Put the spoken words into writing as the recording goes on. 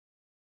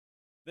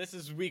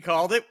We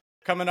called it.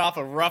 Coming off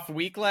a rough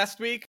week last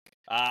week.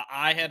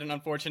 I had an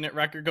unfortunate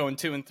record going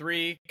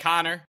 2-3.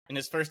 Connor, in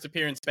his first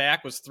appearance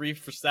back, was 3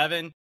 for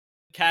 7.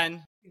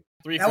 Ken,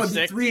 3 that for would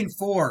 6. Be 3 and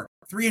 4.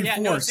 3 and 4.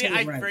 No, see,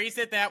 I right. phrased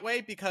it that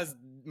way because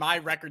my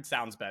record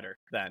sounds better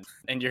then,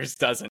 and yours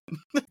doesn't.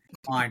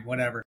 Fine,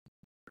 whatever.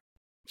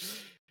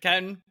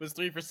 Ken was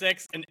 3 for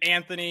 6, and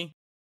Anthony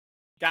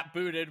got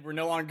booted. We're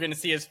no longer going to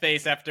see his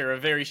face after a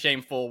very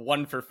shameful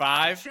 1 for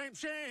 5. Shame,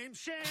 shame,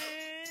 shame.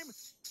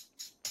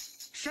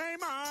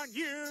 Shame on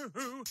you.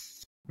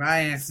 Bye,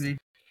 Anthony.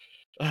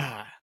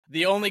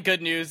 The only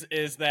good news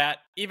is that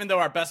even though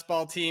our best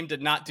ball team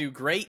did not do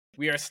great,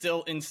 we are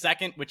still in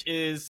second, which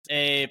is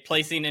a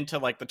placing into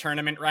like the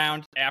tournament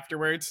round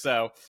afterwards.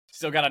 So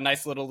still got a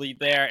nice little lead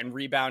there and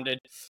rebounded.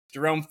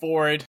 Jerome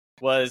Ford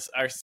was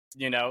our,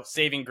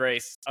 saving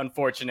grace.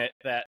 Unfortunate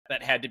that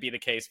had to be the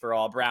case for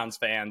all Browns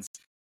fans.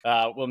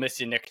 We'll miss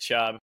you, Nick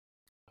Chubb.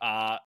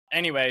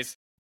 Anyways,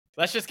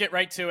 let's just get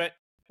right to it.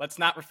 Let's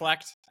not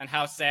reflect on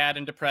how sad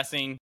and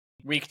depressing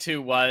week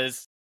 2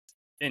 was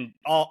in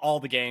all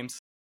the games.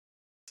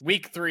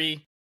 Week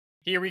 3,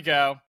 here we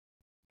go.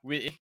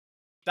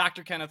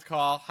 Dr. Kenneth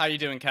Call. How you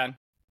doing, Ken?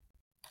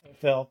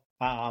 Phil,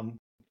 I'm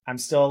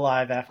still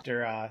alive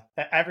after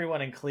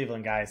everyone in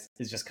Cleveland, guys,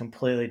 is just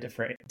completely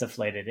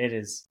deflated. It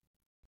is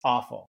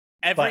awful.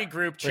 Every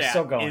group chat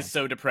is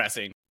so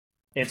depressing.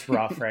 It's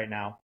rough right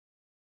now.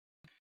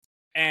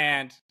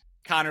 And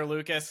Connor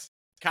Lucas.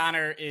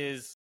 Connor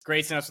is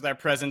gracing us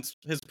with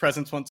his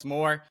presence once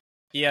more.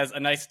 He has a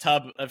nice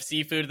tub of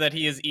seafood that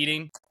he is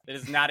eating. It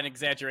is not an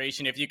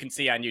exaggeration if you can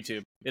see on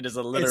YouTube. It is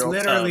a literal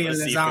It's literally tub a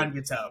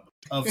lasagna tub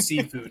of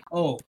seafood.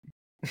 Oh,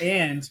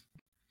 and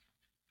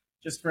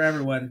just for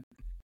everyone,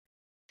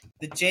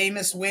 the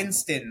Jameis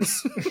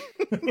Winstons.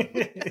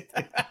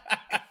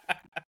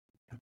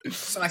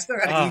 So I still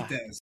got to eat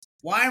those.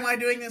 Why am I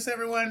doing this,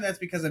 everyone? That's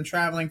because I'm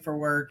traveling for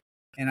work,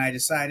 and I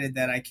decided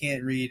that I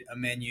can't read a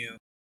menu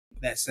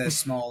that says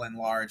small and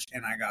large,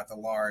 and I got the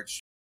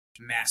large,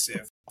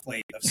 massive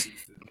plate of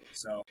seafood.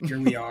 So here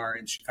we are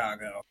in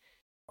Chicago,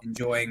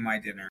 enjoying my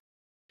dinner.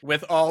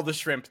 With all the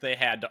shrimp they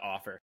had to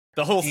offer.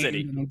 The whole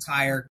city. An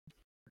entire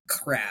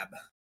crab.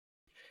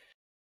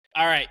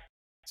 All right.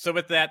 So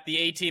with that, the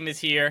A-team is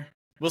here.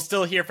 We'll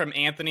still hear from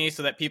Anthony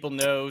so that people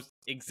know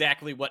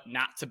exactly what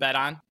not to bet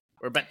on,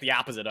 or bet the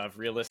opposite of,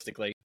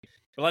 realistically.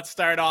 But let's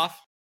start off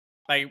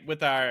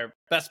with our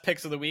best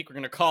picks of the week. We're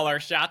going to call our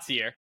shots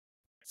here.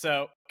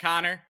 So,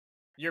 Connor,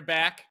 you're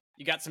back.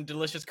 You got some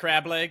delicious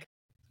crab leg.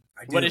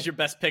 I do. What is your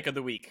best pick of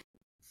the week?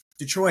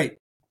 Detroit.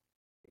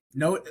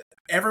 No,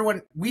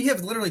 everyone, we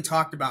have literally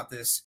talked about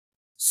this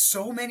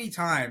so many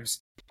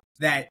times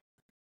that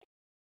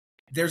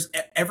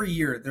every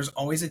year there's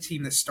always a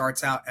team that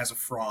starts out as a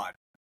fraud.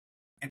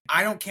 And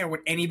I don't care what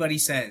anybody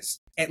says.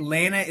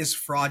 Atlanta is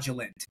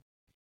fraudulent.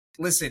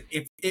 Listen,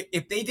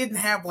 if they didn't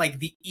have like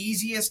the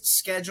easiest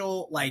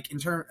schedule, like in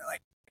terms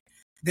like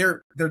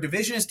their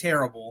division is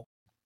terrible.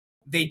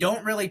 They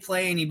don't really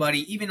play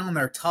anybody, even on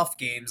their tough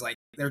games. Like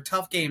their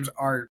tough games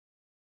are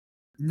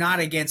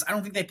not against. I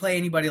don't think they play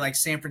anybody like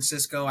San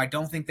Francisco. I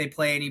don't think they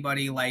play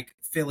anybody like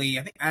Philly.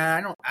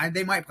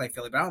 They might play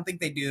Philly, but I don't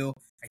think they do.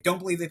 I don't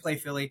believe they play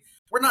Philly.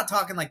 We're not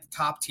talking like the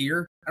top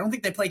tier. I don't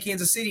think they play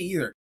Kansas City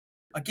either.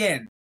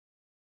 Again,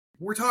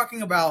 we're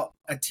talking about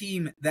a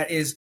team that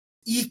is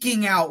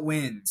eking out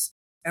wins.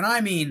 And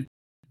I mean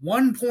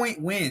 1-point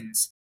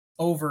wins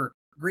over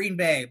Green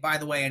Bay, by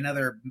the way,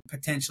 another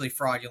potentially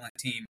fraudulent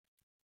team.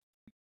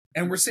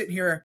 And we're sitting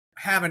here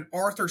having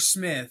Arthur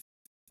Smith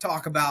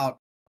talk about,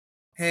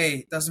 hey,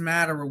 it doesn't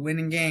matter, we're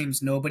winning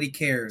games, nobody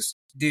cares.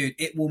 Dude,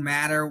 it will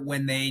matter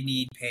when they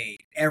need paid.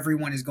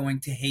 Everyone is going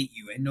to hate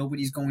you, and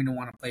nobody's going to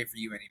want to play for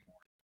you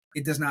anymore.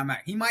 It does not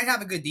matter. He might have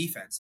a good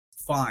defense,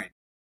 fine.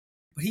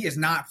 But he has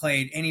not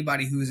played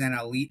anybody who's an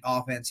elite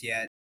offense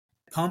yet.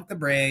 Pump the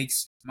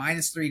brakes.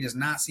 -3 does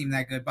not seem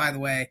that good. By the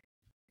way,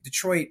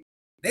 Detroit,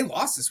 they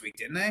lost this week,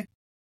 didn't they?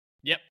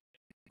 Yep.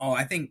 Oh,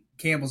 I think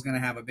Campbell's going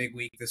to have a big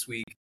week this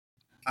week.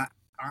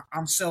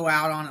 I'm so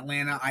out on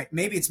Atlanta.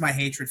 Maybe it's my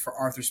hatred for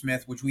Arthur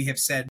Smith, which we have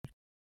said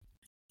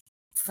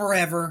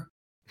forever.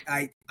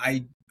 I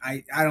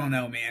don't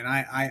know, man.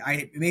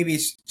 I maybe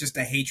it's just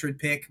a hatred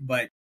pick,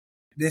 but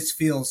this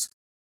feels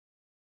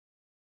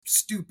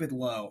stupid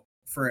low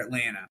for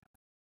Atlanta.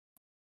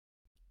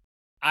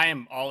 I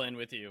am all in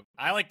with you.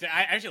 I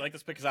actually like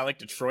this pick because I like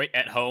Detroit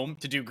at home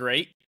to do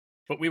great,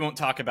 but we won't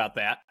talk about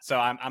that. So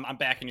I'm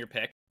backing your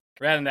pick.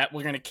 Rather than that,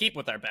 we're going to keep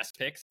with our best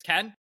picks.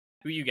 Ken,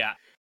 who you got?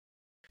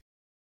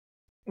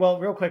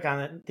 Well, real quick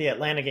on the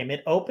Atlanta game,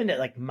 it opened at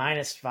like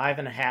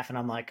 -5.5, and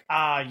I'm like,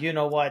 you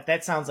know what?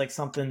 That sounds like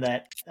something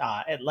that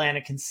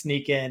Atlanta can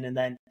sneak in, and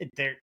then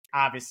they're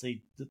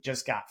obviously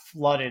just got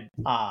flooded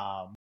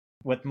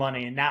with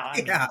money, and now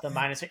the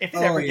minus. If it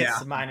ever gets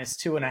to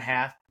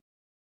 -2.5,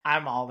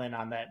 I'm all in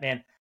on that,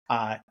 man.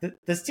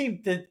 This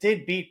team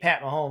did beat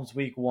Pat Mahomes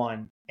week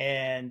 1,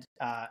 and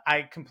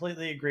I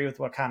completely agree with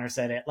what Connor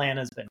said.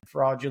 Atlanta's been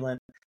fraudulent,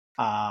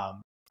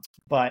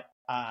 but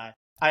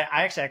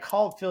I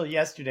called Phil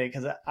yesterday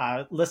because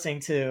listening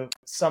to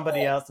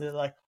somebody else, they're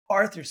like,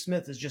 Arthur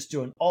Smith is just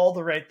doing all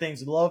the right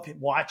things. Love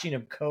watching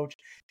him coach.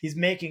 He's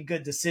making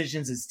good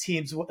decisions. His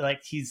team's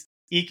like he's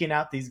eking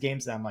out these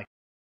games. And I'm like,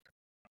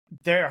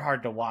 they're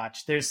hard to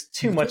watch. There's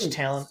too much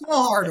talent. So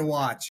hard to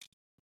watch.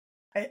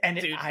 And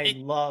dude,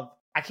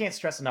 I can't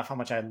stress enough how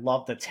much I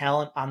love the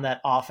talent on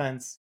that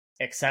offense,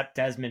 except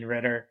Desmond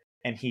Ridder,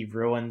 and he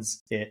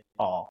ruins it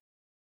all.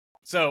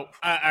 So,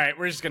 all right,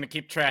 we're just going to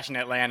keep trashing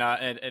Atlanta,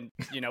 and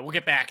we'll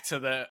get back to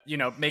the,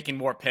 making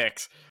more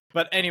picks.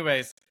 But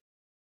anyways,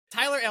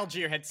 Tyler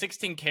Algier had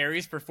 16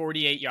 carries for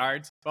 48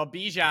 yards, while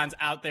Bijan's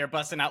out there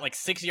busting out like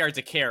 6 yards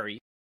a carry.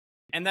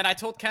 And then I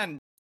told Ken,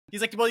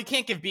 he's like, well, you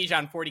can't give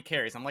Bijan 40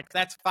 carries. I'm like,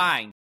 that's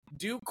fine.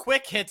 Do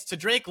quick hits to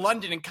Drake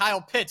London and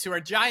Kyle Pitts, who are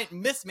giant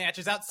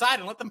mismatches outside,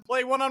 and let them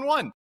play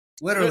one-on-one.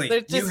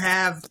 Literally, you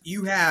have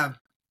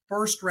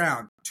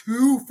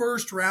two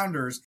first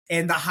rounders,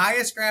 and the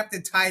highest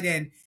drafted tight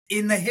end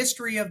in the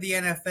history of the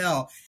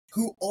NFL,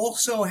 who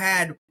also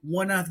had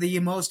one of the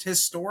most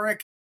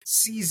historic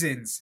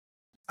seasons,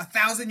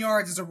 1,000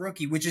 yards as a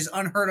rookie, which is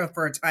unheard of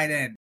for a tight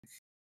end.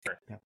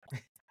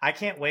 I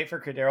can't wait for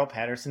Cordero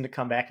Patterson to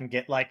come back and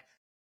get like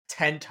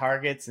 10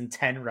 targets and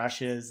 10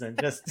 rushes and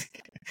just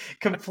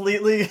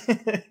completely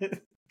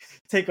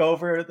take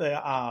over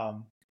the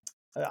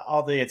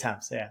all the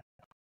attempts. Yeah.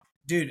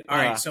 Dude, all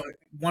right, so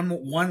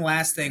one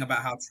last thing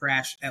about how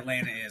trash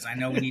Atlanta is. I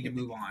know we need to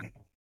move on.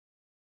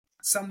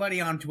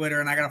 Somebody on Twitter,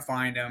 and I gotta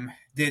find him,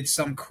 did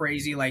some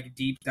crazy like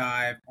deep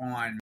dive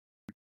on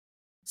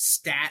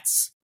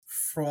stats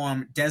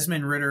from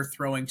Desmond Ridder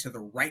throwing to the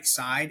right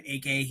side,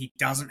 aka he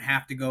doesn't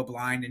have to go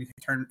blind and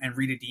turn and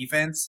read a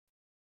defense.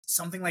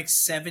 Something like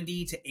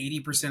 70 to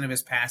 80% of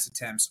his pass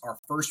attempts are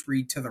first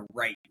read to the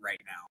right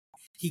now.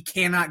 He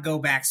cannot go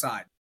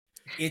backside.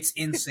 It's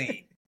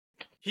insane.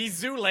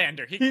 He's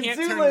Zoolander. He can't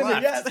turn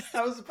left. Yes,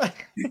 I was.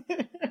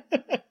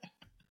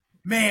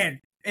 Man,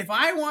 if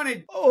I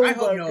wanted, I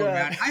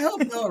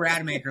hope Noah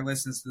Rademacher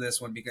listens to this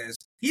one because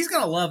he's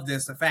gonna love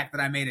this. The fact that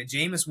I made a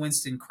Jameis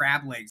Winston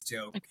crab legs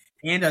joke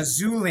and a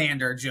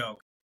Zoolander joke.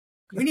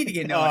 We need to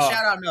get Noah.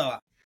 Shout out Noah.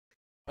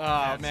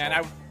 Oh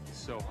man,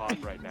 so hot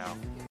right now.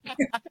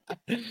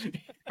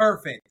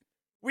 Perfect.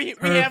 We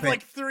have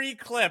like 3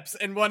 clips,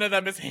 and one of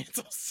them is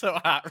Hansel's so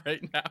hot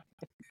right now.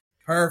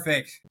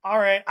 Perfect. All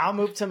right, I'll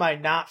move to my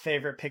not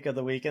favorite pick of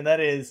the week, and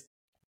that is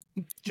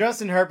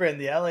Justin Herbert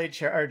and the LA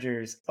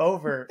Chargers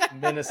over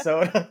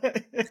Minnesota.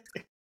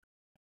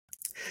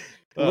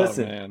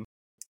 Listen, man.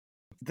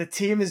 The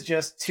team is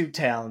just too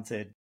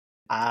talented.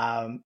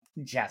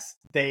 Yes,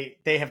 they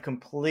have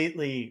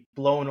completely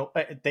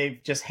they've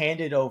just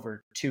handed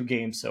over 2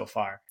 games so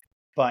far.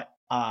 But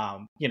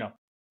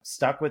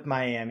stuck with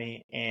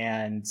Miami,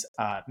 and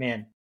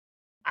man,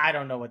 I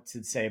don't know what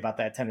to say about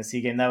that Tennessee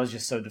game. That was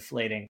just so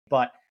deflating.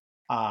 But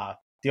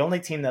the only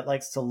team that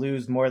likes to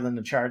lose more than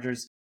the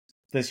Chargers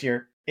this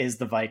year is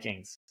the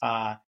Vikings.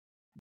 I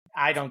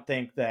don't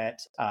think that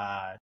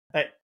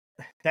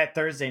that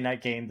Thursday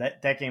night game,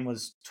 that game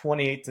was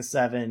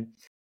 28-7.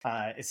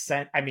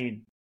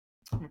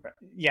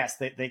 Yes,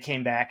 they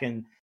came back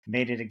and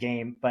made it a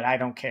game, but I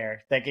don't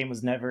care. That game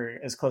was never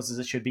as close as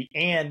it should be.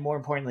 And more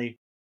importantly,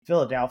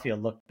 Philadelphia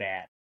looked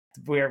bad.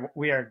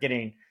 We are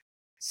getting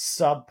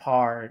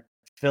subpar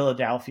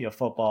Philadelphia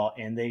football,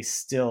 and they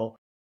still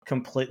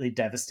completely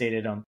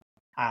devastated them.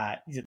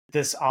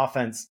 This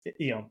offense,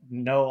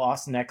 no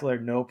Austin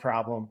Eckler, no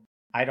problem.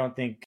 I don't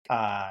think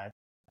that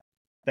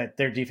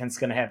their defense is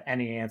going to have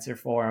any answer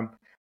for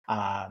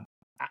them.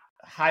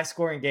 High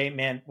scoring game,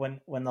 man.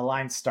 When the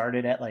line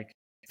started at like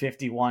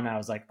 51, I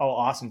was like, oh,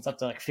 awesome. It's up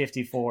to like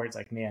 54. It's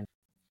like, man,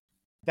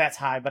 that's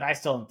high, but I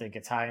still don't think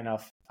it's high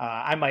enough.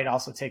 I might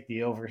also take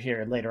the over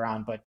here later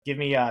on, but give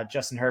me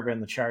Justin Herbert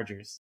and the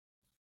Chargers.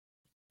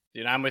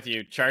 Dude, I'm with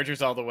you.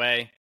 Chargers all the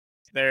way.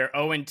 They're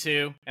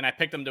 0-2, and I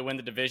picked them to win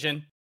the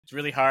division. It's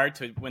really hard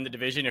to win the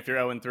division if you're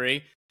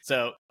 0-3,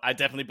 so I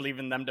definitely believe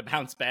in them to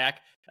bounce back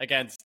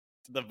against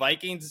the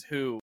Vikings,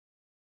 who,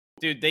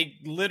 dude, they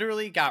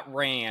literally got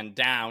ran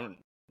down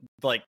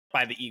like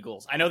by the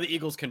Eagles. I know the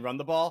Eagles can run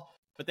the ball,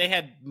 but they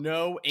had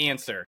no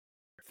answer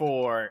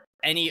for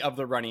any of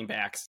the running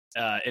backs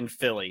in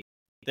Philly.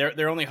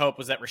 Their only hope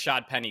was that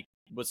Rashad Penny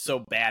was so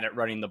bad at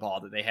running the ball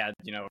that they had,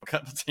 a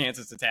couple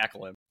chances to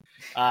tackle him.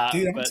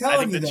 Dude, I'm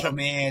telling you though,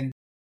 man,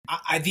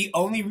 the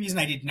only reason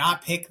I did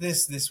not pick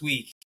this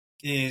week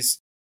is,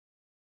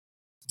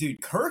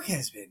 dude, Kirk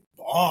has been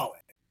balling.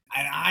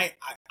 And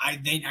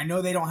I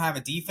know they don't have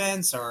a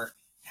defense or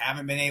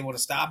haven't been able to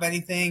stop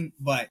anything,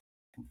 but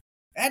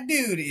that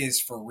dude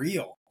is for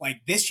real.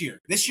 Like this year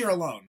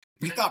alone,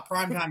 we thought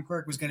primetime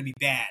Kirk was going to be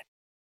bad.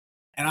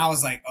 And I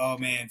was like, oh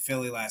man,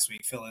 Philly last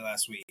week.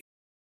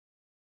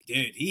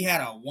 Dude, he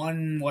had a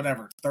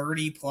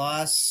 30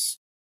 plus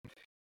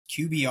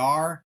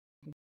QBR.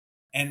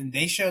 And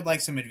they showed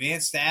like some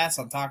advanced stats.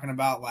 I'm talking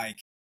about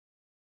like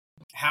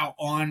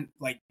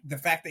the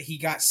fact that he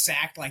got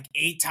sacked like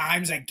 8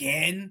 times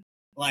again.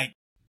 Like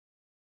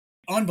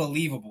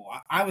unbelievable.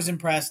 I was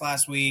impressed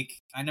last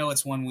week. I know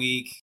it's 1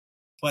 week.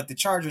 but the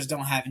Chargers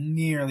don't have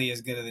nearly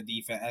as good of a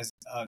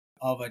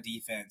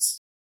defense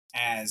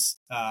as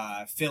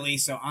Philly.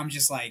 So I'm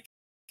just like,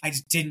 I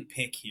just didn't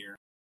pick here.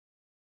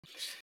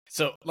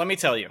 So let me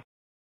tell you,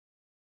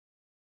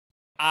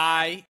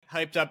 I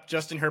hyped up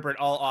Justin Herbert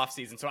all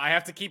offseason, so I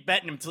have to keep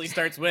betting him until he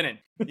starts winning.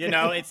 You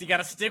know, you got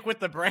to stick with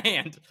the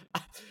brand.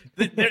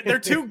 They're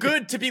too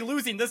good to be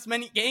losing this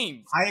many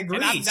games. I agree.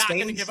 And I'm not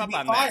going to give up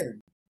on that.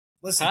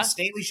 Listen,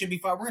 Staley should be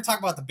fired. We're going to talk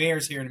about the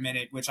Bears here in a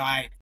minute, which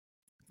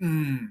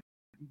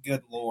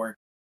good Lord.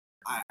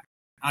 I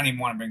don't even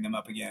want to bring them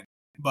up again.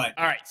 But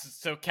all right,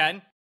 so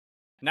Ken,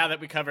 now that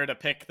we covered a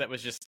pick that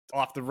was just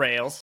off the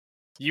rails,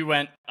 you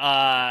went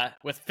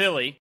with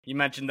Philly. You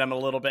mentioned them a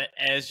little bit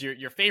as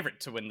your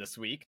favorite to win this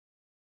week.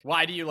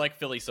 Why do you like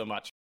Philly so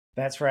much?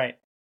 That's right.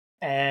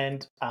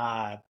 And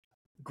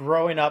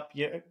growing up,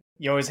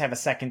 you always have a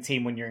second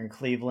team when you're in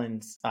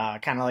Cleveland,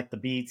 kind of like the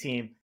B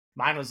team.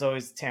 Mine was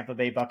always Tampa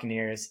Bay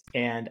Buccaneers,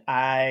 and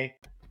I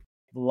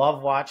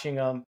love watching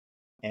them,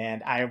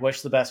 and I wish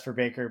the best for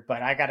Baker.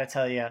 But I got to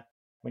tell you,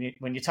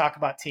 when you talk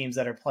about teams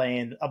that are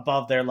playing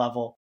above their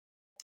level,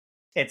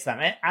 it's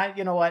them.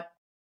 You know what?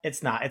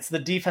 It's not. It's the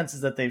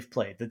defenses that they've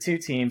played. The two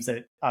teams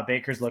that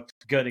Baker's looked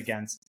good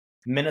against,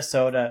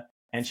 Minnesota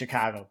and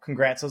Chicago.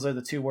 Congrats. Those are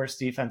the two worst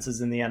defenses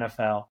in the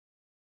NFL.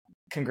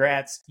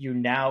 Congrats. You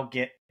now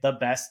get the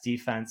best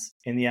defense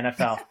in the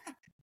NFL.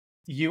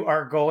 You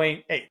are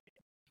going...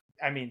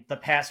 the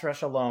pass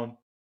rush alone,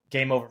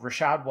 game over.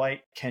 Rashad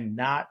White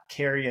cannot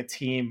carry a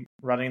team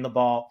running the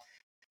ball.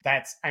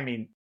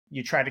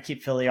 You try to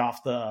keep Philly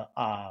off the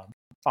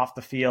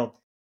field.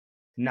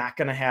 Not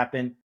going to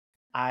happen.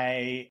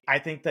 I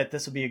think that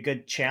this will be a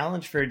good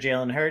challenge for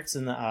Jalen Hurts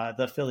and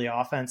the Philly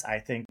offense. I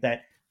think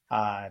that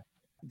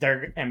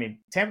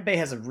Tampa Bay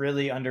has a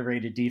really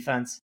underrated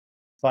defense,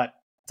 but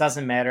it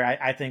doesn't matter.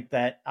 I think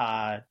that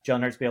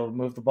Jalen Hurts will be able to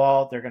move the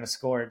ball. They're going to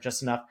score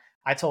just enough.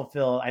 I told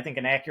Phil, I think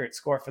an accurate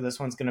score for this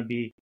one's going to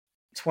be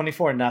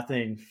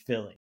 24-0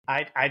 Philly.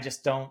 I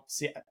just don't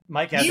see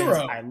Mike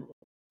Evans.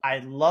 I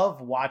love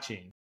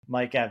watching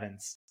Mike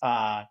Evans.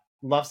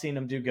 Love seeing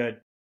him do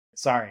good.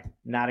 Sorry,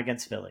 not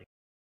against Philly.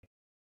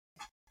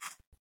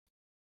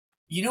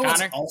 You know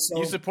Connor, what's also...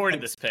 You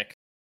supported this pick.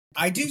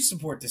 I do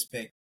support this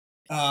pick.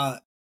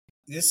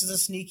 This is a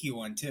sneaky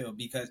one, too,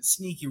 because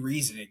sneaky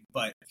reasoning,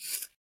 but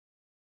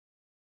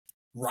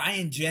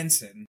Ryan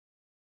Jensen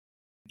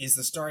is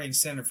the starting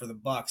center for the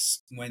Bucs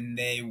when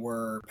they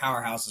were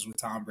powerhouses with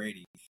Tom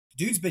Brady.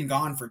 Dude's been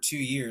gone for 2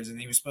 years, and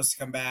he was supposed to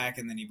come back,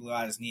 and then he blew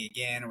out his knee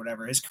again or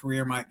whatever. His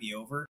career might be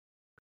over.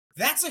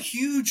 That's a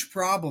huge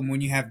problem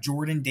when you have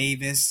Jordan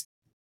Davis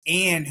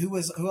and who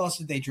else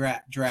did they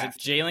draft?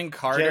 Jalen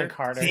Carter.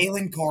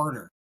 Jalen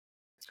Carter.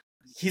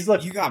 He's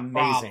looked you got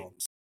amazing.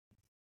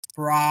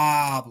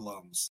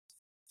 Problems.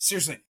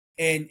 Seriously.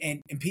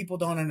 And people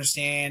don't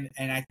understand,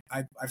 and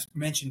I've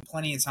mentioned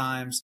plenty of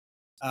times,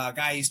 a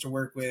guy I used to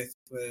work with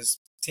was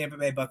Tampa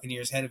Bay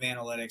Buccaneers head of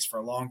analytics for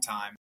a long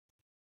time.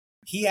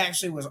 He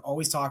actually was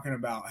always talking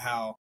about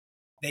how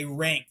they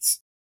ranked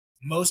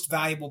most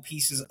valuable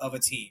pieces of a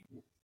team.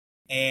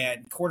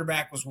 And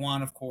quarterback was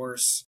one, of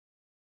course.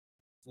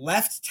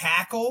 Left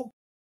tackle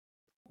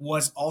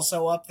was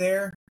also up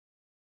there.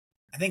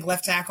 I think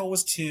left tackle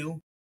was 2.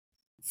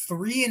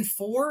 3 and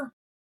 4,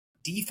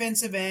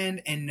 defensive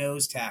end and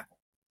nose tackle.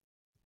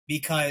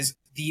 Because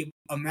the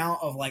amount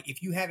of,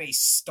 if you have a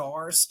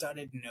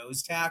star-studded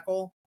nose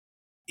tackle,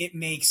 it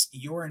makes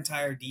your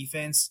entire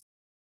defense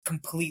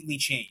completely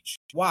change.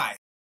 Why?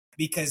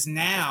 Because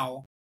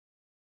now,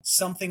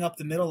 something up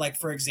the middle,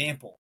 for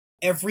example,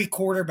 every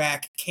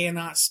quarterback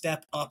cannot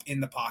step up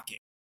in the pocket.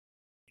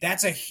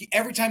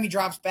 Every time he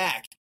drops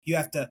back, you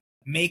have to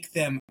make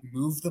them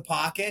move the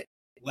pocket,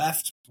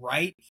 left,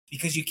 right,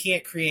 because you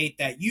can't create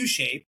that U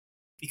shape,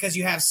 because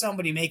you have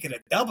somebody make it a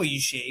W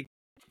shape,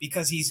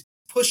 because he's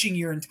pushing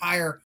your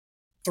entire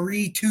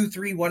 3, 2,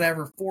 3,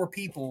 whatever, 4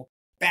 people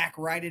back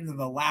right into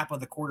the lap of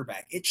the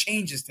quarterback. It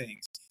changes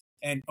things.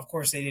 And, of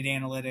course, they did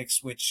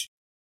analytics, which,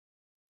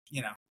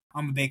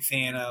 I'm a big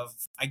fan of.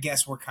 I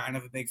guess we're kind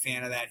of a big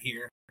fan of that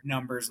here,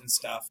 numbers and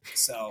stuff.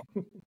 So,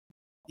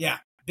 yeah,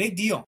 big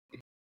deal.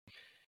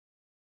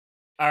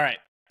 All right,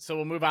 so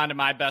we'll move on to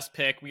my best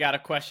pick. We got a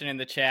question in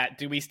the chat.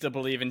 Do we still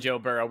believe in Joe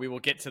Burrow? We will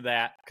get to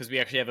that because we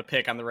actually have a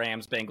pick on the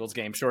Rams-Bengals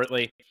game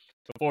shortly.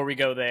 Before we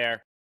go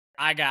there,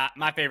 I got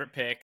my favorite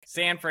pick,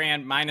 San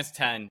Fran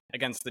 -10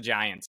 against the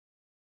Giants.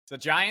 The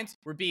Giants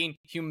were being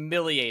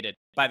humiliated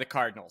by the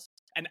Cardinals.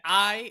 And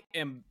I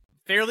am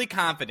fairly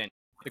confident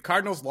the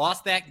Cardinals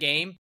lost that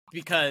game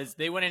because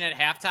they went in at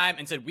halftime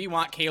and said, we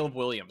want Caleb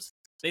Williams.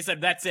 They said,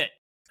 that's it.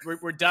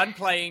 We're done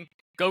playing.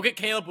 Go get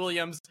Caleb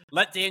Williams.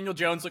 Let Daniel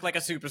Jones look like a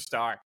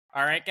superstar.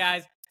 All right,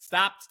 guys?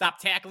 Stop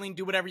tackling.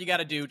 Do whatever you got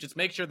to do. Just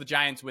make sure the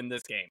Giants win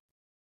this game.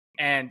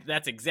 And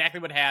that's exactly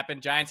what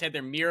happened. Giants had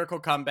their miracle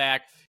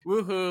comeback.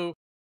 Woohoo.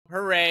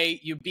 Hooray.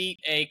 You beat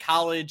a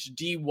college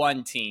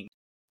D1 team.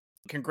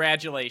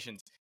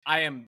 Congratulations.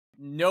 I am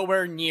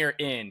nowhere near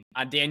in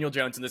on Daniel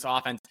Jones in this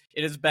offense.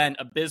 It has been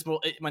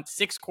abysmal. It went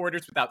 6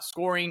 quarters without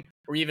scoring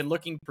or even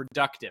looking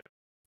productive.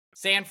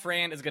 San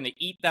Fran is going to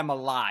eat them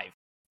alive.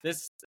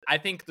 I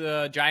think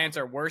the Giants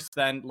are worse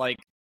than, like,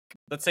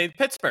 let's say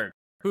Pittsburgh,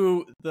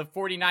 who the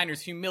 49ers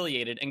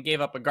humiliated and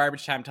gave up a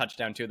garbage time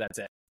touchdown to. That's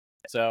it.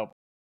 So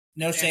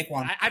No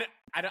Saquon.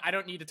 I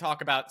don't need to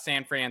talk about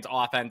San Fran's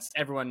offense.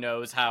 Everyone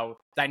knows how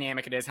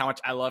dynamic it is, how much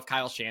I love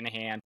Kyle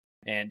Shanahan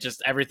and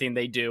just everything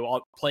they do,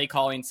 all play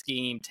calling,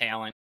 scheme,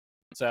 talent.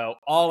 So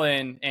all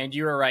in, and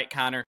you were right,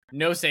 Connor.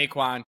 No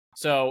Saquon.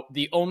 So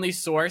the only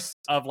source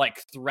of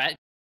like threat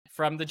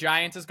from the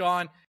Giants is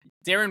gone.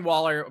 Darren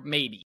Waller,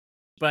 maybe.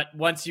 But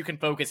once you can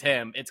focus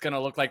him, it's going to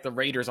look like the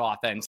Raiders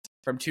offense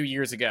from 2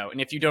 years ago.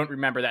 And if you don't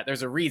remember that,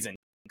 there's a reason.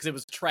 Because it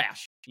was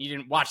trash. You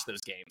didn't watch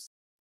those games.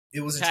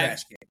 It was a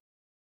trash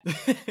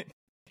game.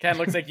 Ken,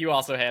 looks like you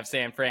also have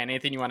San Fran.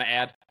 Anything you want to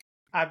add?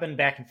 I've been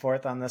back and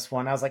forth on this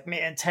one. I was like,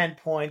 man, 10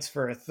 points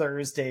for a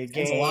Thursday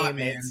game. That's a lot,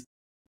 man.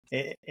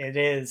 It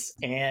is.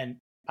 And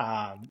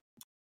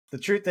the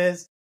truth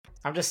is,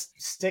 I'm just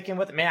sticking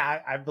with it. Man,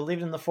 I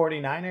believed in the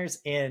 49ers,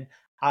 and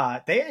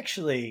they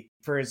actually,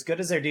 for as good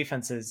as their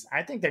defense is,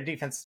 I think their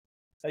defense,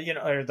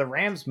 or the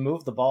Rams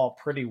moved the ball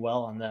pretty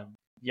well on them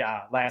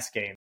last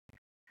game.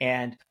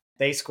 And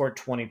they scored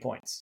 20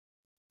 points.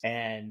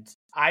 And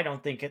I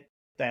don't think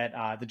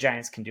that the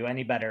Giants can do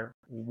any better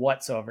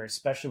whatsoever,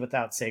 especially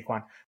without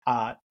Saquon.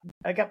 By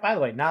the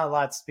way, not a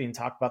lot's being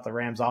talked about the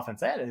Rams offense.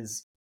 That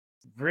is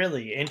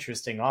really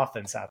interesting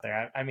offense out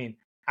there. I mean,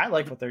 I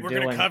like what they're doing.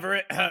 We're going to cover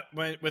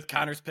it with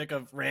Connor's pick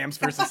of Rams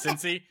versus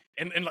Cincy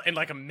in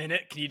like a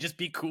minute. Can you just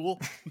be cool?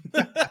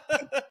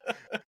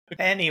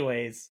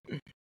 Anyways,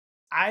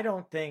 I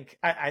think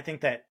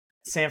that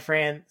San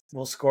Fran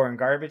will score in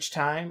garbage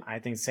time. I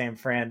think San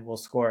Fran will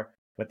score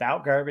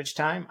without garbage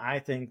time. I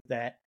think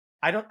that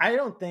I'm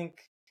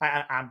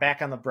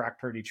back on the Brock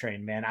Purdy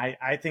train, man.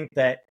 I think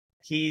that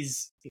he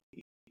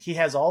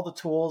has all the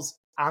tools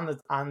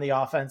on the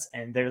offense,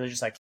 and they're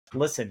just like,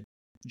 listen,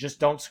 just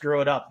don't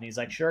screw it up. And he's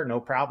like, sure, no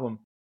problem.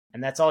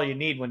 And that's all you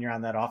need when you're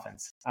on that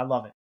offense. I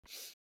love it.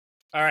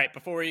 All right,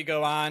 before you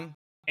go on,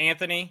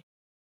 Anthony,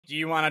 do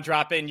you want to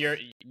drop in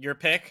your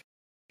pick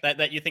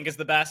that you think is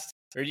the best,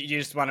 or do you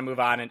just want to move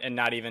on and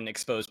not even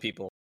expose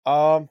people?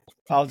 I'll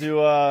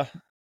do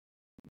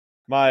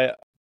my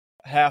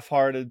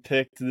half-hearted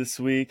pick this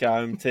week.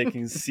 I'm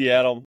taking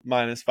Seattle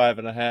minus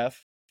 5.5.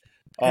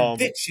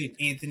 Conviction,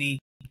 Anthony.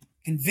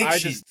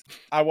 Conviction.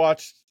 I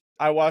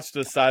watched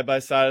the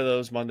side-by-side of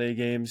those Monday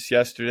games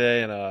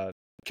yesterday, and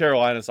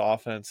Carolina's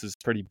offense is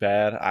pretty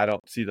bad. I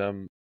don't see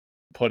them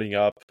putting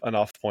up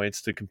enough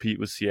points to compete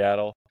with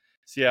Seattle.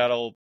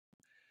 Seattle's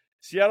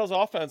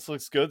offense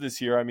looks good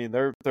this year. I mean,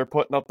 they're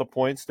putting up the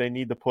points they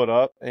need to put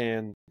up,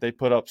 and they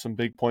put up some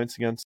big points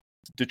against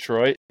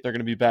Detroit. They're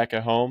going to be back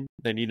at home.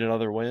 They need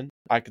another win.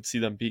 I could see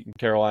them beating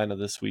Carolina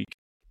this week.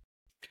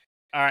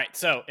 All right,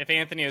 so if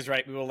Anthony is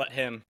right, we will let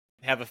him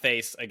have a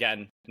face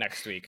again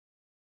next week.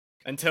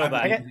 Until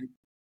then,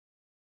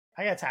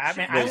 I got time. I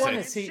mean, I want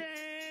to see.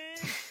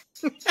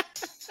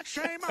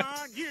 Shame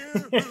on you.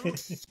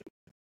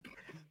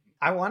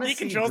 I want to see. He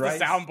controls the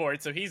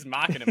soundboard, so he's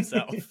mocking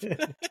himself.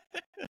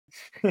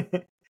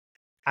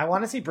 I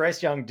want to see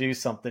Bryce Young do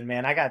something,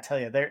 man. I gotta tell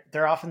you,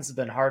 their offense has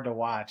been hard to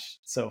watch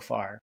so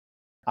far.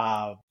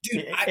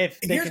 Dude, if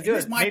they can do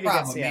it, my maybe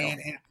problem, Seattle.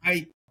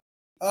 man.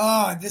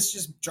 And this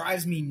just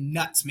drives me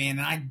nuts, man.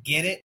 And I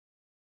get it,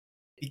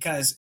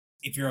 because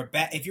if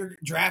you're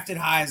drafted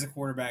high as a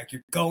quarterback,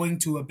 you're going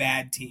to a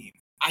bad team.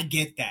 I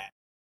get that,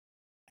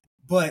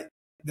 but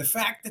the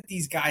fact that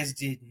these guys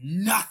did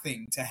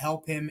nothing to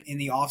help him in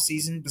the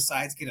offseason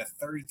besides get a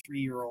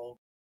 33-year-old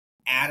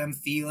Adam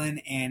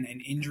Thielen and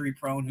an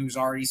injury-prone who's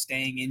already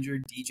staying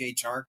injured, DJ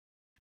Chark,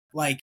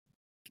 like,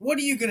 what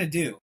are you going to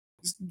do?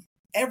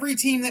 Every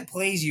team that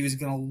plays you is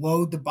going to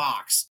load the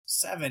box,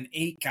 7,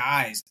 8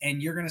 guys,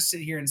 and you're going to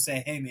sit here and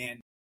say, hey,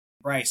 man,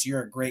 Bryce,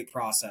 you're a great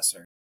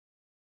processor.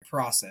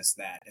 Process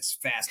that as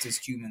fast as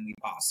humanly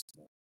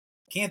possible.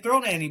 Can't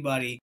throw to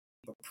anybody,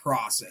 but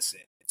process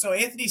it. So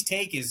Anthony's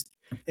take is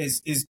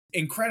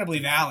incredibly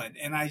valid,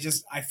 and I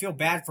feel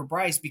bad for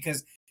Bryce,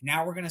 because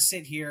now we're going to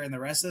sit here in the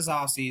rest of this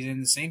offseason,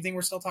 the same thing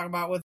we're still talking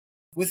about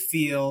with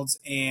Fields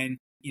and,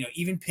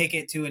 even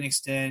Pickett to an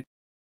extent.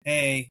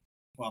 Hey,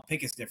 well,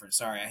 Pickett's different.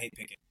 Sorry, I hate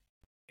Pickett.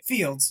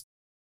 Fields,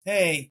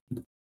 hey,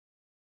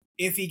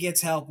 if he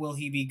gets help, will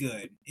he be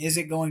good? Is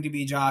it going to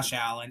be Josh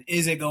Allen?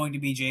 Is it going to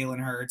be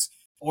Jalen Hurts?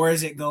 Or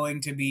is it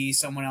going to be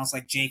someone else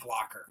like Jake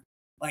Locker?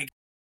 Like,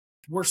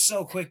 we're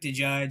so quick to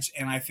judge,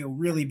 and I feel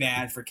really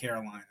bad for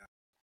Carolina.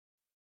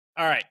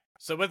 All right,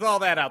 so with all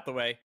that out the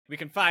way, we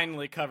can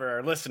finally cover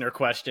our listener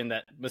question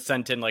that was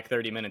sent in like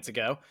 30 minutes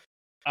ago.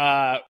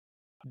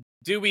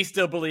 Do we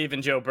still believe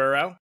in Joe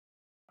Burrow?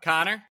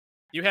 Connor,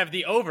 you have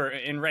the over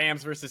in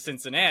Rams versus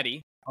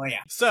Cincinnati. Oh,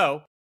 yeah.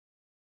 So,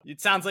 it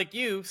sounds like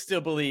you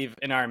still believe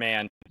in our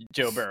man,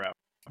 Joe Burrow.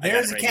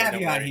 There's a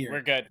caveat here.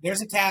 We're good.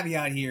 There's a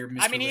caveat here,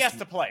 Mr. I mean, he has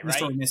to play,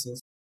 right? Mr. or Mrs.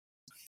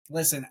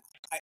 Listen,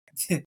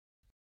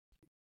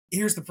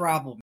 here's the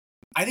problem.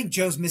 I think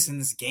Joe's missing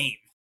this game.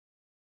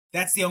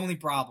 That's the only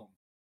problem.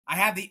 I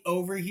have the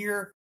over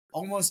here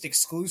almost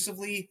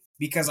exclusively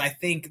because I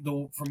think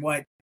from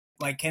what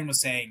like Ken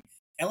was saying,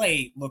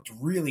 LA looked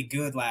really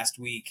good last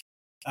week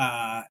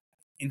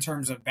in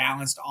terms of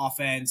balanced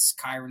offense.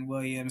 Kyron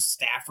Williams,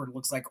 Stafford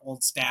looks like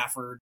old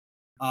Stafford.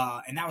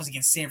 And that was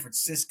against San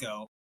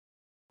Francisco.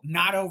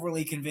 Not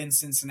overly convinced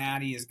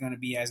Cincinnati is going to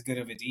be as good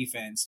of a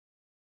defense.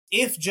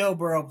 If Joe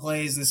Burrow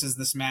plays,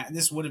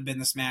 this would have been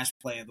the smash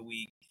play of the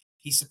week.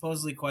 He's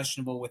supposedly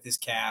questionable with his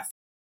calf.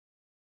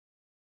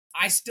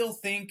 I still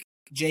think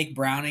Jake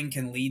Browning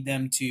can lead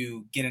them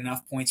to get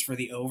enough points for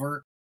the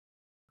over,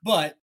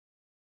 but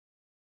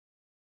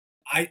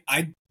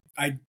I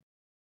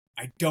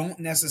don't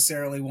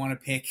necessarily want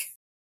to pick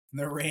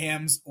the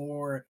Rams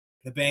or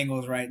the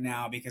Bengals right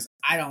now because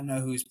I don't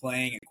know who's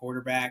playing at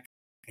quarterback.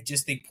 I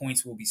just think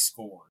points will be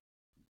scored.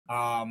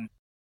 To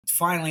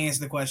finally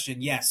answer the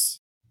question, yes,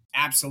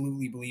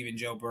 absolutely believe in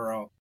Joe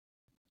Burrow.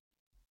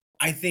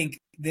 I think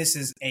this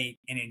is an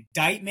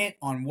indictment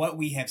on what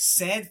we have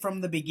said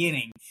from the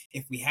beginning.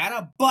 If we had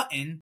a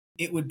button,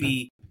 it would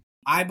be,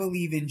 I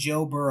believe in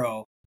Joe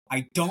Burrow.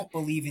 I don't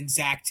believe in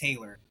Zach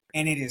Taylor.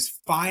 And it is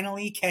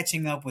finally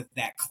catching up with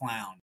that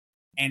clown.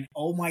 And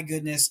oh my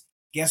goodness,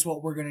 guess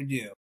what we're going to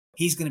do?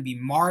 He's going to be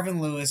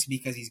Marvin Lewis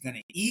because he's going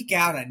to eke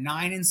out a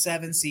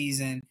 9-7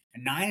 season, a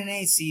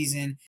 9-8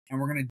 season, and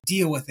we're going to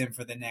deal with him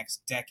for the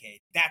next decade.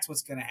 That's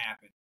what's going to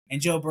happen.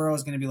 And Joe Burrow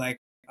is going to be like,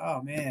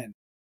 oh man,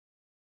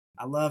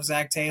 I love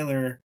Zach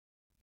Taylor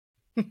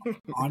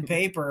on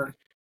paper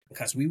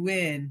because we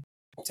win.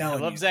 I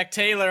love Zach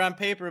Taylor on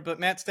paper, but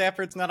Matt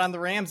Stafford's not on the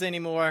Rams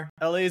anymore.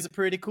 LA is a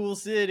pretty cool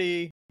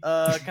city.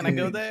 Can I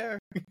go there?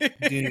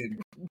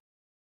 Dude,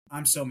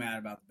 I'm so mad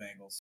about the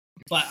Bengals,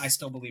 but I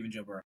still believe in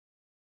Joe Burrow.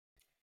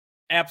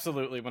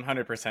 Absolutely,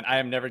 100%. I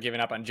am never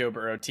giving up on Joe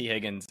Burrow, T.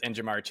 Higgins, and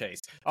Jamar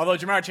Chase. Although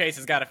Jamar Chase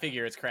has got to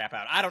figure his crap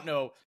out. I don't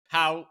know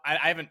how.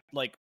 I haven't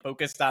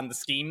focused on the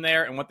scheme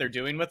there and what they're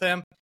doing with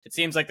him. It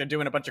seems like they're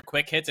doing a bunch of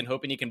quick hits and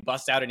hoping he can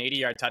bust out an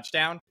 80-yard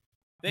touchdown.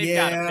 They've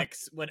got to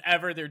fix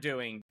whatever they're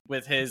doing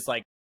with his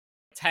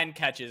 10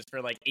 catches for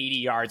 80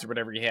 yards or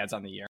whatever he has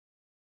on the year.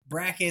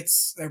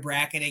 They're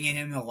bracketing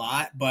him a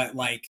lot, but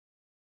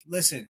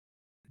listen,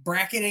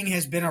 bracketing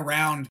has been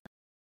around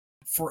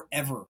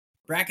forever.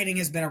 Bracketing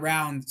has been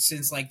around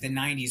since the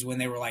 90s when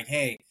they were like,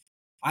 hey,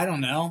 I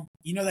don't know.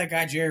 You know that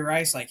guy Jerry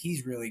Rice?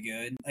 He's really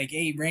good.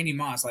 Hey, Randy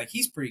Moss,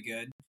 he's pretty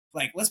good.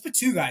 Let's put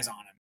two guys on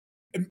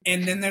him.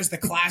 And then there's the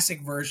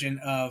classic version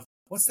of,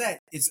 what's that?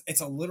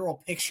 It's a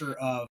literal picture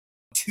of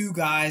two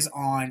guys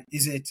on,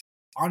 is it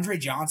Andre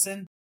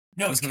Johnson?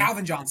 No, it's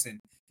Calvin Johnson.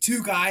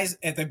 Two guys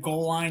at the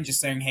goal line just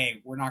saying,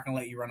 hey, we're not going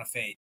to let you run a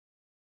fade.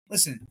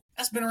 Listen,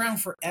 that's been around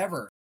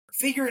forever.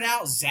 Figure it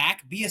out,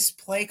 Zach. Be a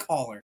play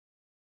caller.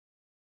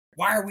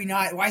 Why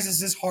is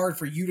this hard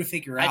for you to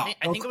figure out?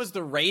 I think it was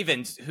the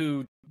Ravens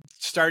who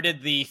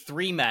started the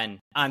three men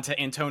onto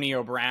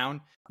Antonio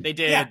Brown. They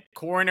did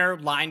corner,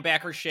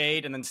 linebacker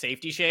shade, and then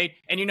safety shade.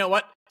 And you know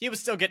what? He was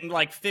still getting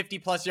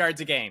 50-plus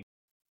yards a game.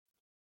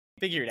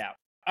 Figure it out.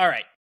 All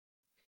right.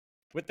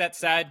 With that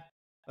said,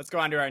 let's go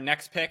on to our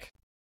next pick.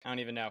 I don't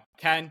even know.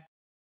 Ken,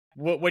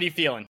 what are you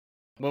feeling?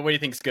 What do you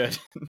think's good?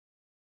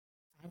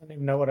 I don't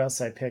even know what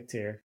else I picked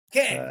here.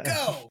 Ken,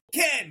 go!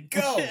 Ken,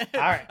 go!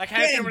 All right. I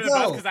kind of came under the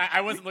bus because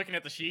I wasn't looking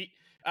at the sheet.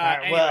 All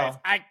right,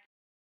 anyways,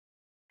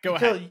 go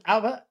ahead. How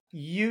about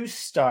you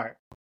start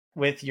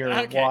with your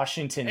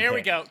Washington Here pick.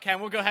 we go. Ken,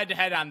 we'll go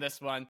head-to-head on this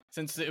one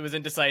since it was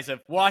indecisive.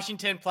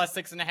 Washington plus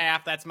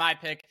 6.5. That's my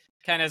pick.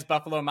 Ken has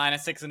Buffalo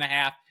minus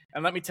 6.5.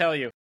 And let me tell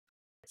you,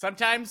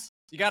 sometimes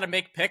you got to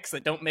make picks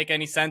that don't make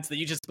any sense that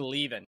you just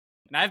believe in.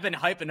 And I've been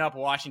hyping up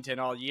Washington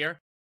all year.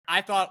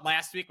 I thought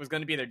last week was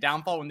going to be their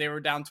downfall when they were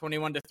down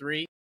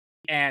 21-3.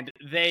 And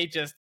they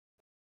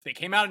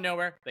came out of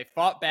nowhere. They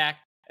fought back,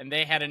 and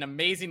they had an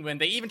amazing win.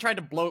 They even tried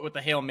to blow it with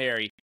the Hail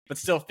Mary, but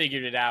still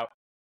figured it out.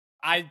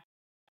 I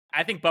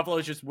think Buffalo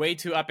is just way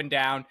too up and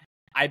down.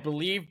 I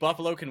believe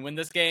Buffalo can win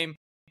this game,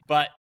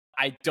 but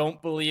I don't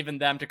believe in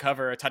them to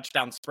cover a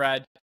touchdown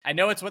spread. I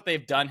know it's what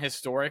they've done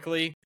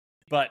historically,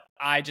 but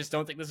I just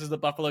don't think this is the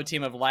Buffalo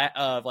team of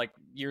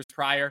years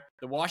prior.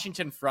 The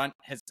Washington front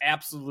has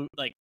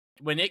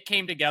when it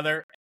came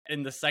together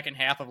in the second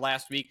half of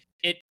last week,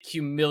 it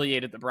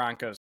humiliated the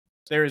Broncos.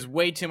 There is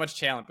way too much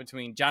talent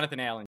between Jonathan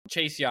Allen,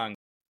 Chase Young,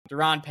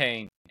 Deron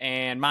Payne,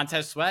 and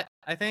Montez Sweat,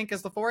 I think,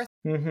 is the fourth.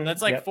 Mm-hmm.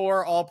 That's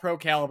four all-pro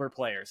caliber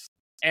players.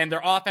 And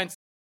their offense,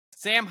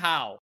 Sam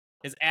Howell,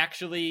 has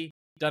actually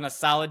done a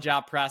solid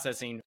job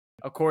processing,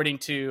 according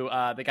to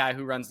the guy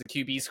who runs the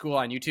QB school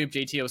on YouTube,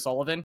 JT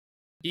O'Sullivan.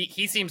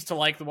 He seems to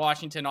like the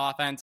Washington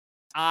offense.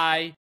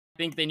 I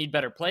think they need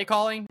better play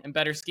calling and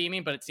better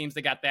scheming, but it seems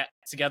they got that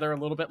together a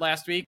little bit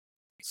last week.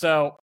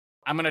 So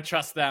I'm going to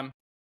trust them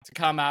to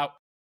come out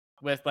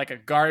with a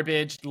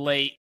garbage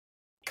late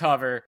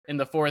cover in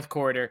the fourth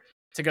quarter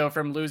to go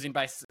from losing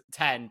by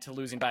 10 to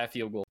losing by a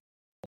field goal.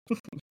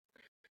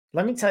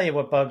 Let me tell you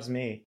what bugs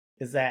me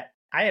is that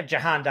I have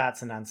Jahan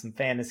Dotson on some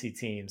fantasy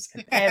teams,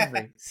 and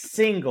every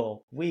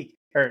single week,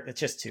 or it's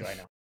just two, I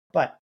know,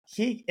 but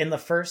he, in the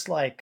first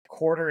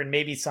quarter and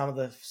maybe some of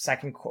the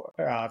second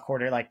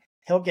quarter,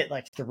 he'll get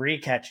 3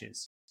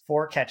 catches,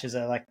 4 catches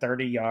at like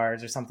 30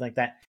 yards or something like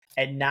that,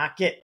 and not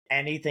get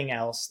anything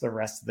else the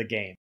rest of the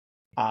game.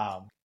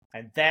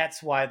 And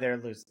that's why they're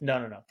losing.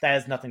 No. That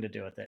has nothing to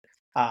do with it.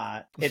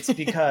 It's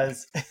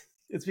because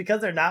it's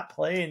because they're not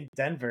playing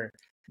Denver.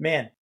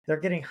 Man, they're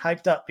getting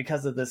hyped up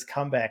because of this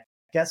comeback.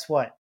 Guess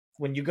what?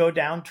 When you go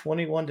down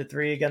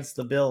 21-3 against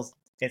the Bills,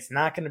 it's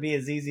not going to be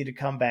as easy to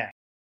come back.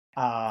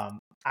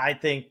 I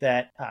think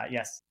that,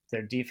 yes,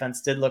 their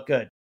defense did look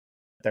good.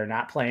 They're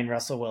not playing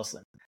Russell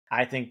Wilson.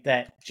 I think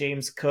that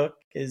James Cook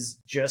is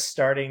just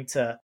starting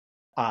to,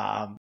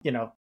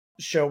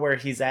 show where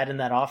he's at in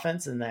that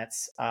offense, and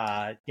that's,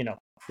 the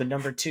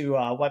number 2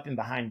 weapon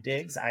behind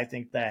Diggs. I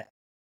think that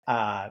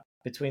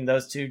between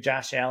those two,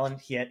 Josh Allen,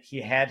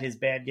 he had his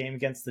bad game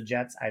against the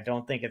Jets. I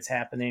don't think it's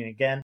happening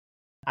again.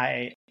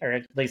 Or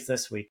at least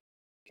this week.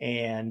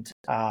 And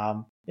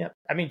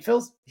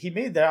Phil's he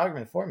made the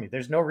argument for me.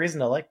 There's no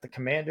reason to like the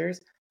Commanders.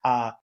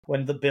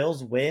 When the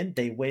Bills win,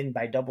 they win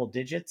by double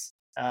digits,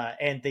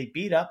 and they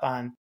beat up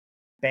on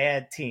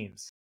bad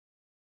teams.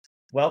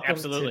 Welcome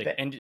Absolutely.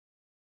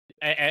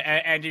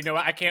 And you know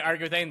what? I can't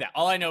argue with anything that.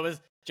 All I know is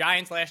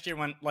Giants last year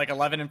went like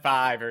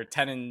 11-5 or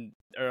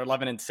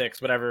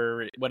 11-6,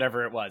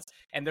 whatever it was.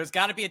 And there's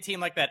got to be a team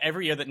like that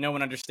every year that no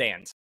one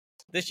understands.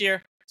 This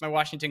year, it's my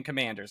Washington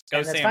Commanders. Go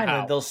and that's Sam fine.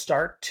 Howell. They'll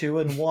start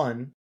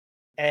 2-1,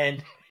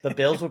 and the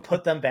Bills will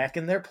put them back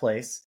in their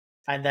place,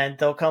 and then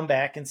they'll come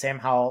back, and Sam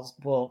Howell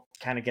will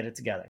kind of get it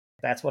together.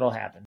 That's what'll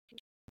happen.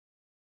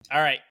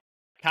 All right,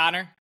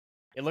 Connor,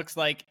 it looks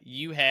like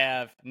you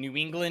have New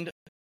England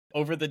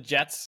over the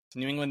Jets.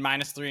 New England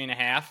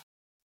 -3.5.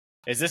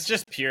 Is this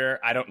just pure,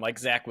 I don't like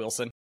Zach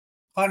Wilson?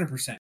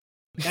 100%.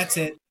 That's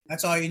it.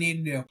 That's all you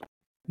need to do.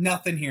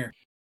 Nothing here.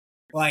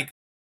 Like,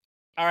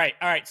 all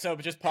right. So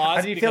just pause.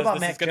 How do you feel about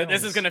Mac Jones?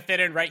 This is going to fit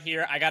in right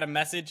here. I got a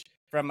message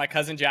from my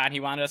cousin John. He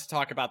wanted us to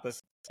talk about this,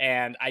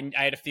 and I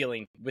had a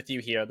feeling with you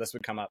here this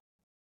would come up.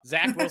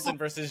 Zach Wilson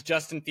versus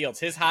Justin Fields.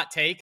 His hot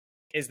take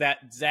is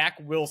that Zach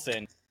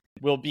Wilson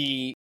will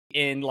be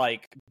in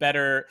like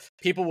better.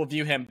 People will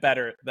view him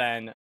better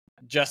than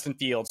Justin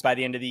Fields by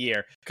the end of the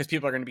year because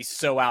people are going to be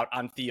so out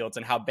on Fields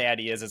and how bad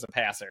he is as a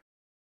passer.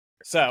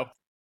 So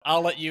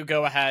I'll let you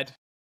go ahead,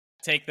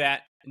 take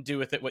that, and do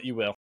with it what you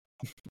will.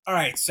 All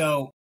right,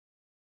 so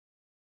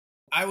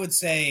I would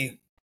say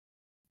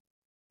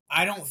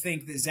I don't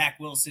think that Zach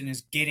Wilson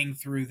is getting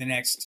through the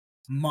next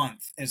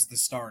month as the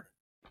starter.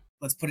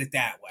 Let's put it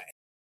that way.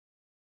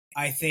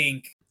 I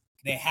think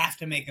they have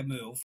to make a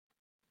move,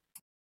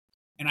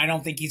 and I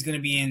don't think he's going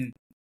to be in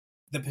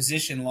the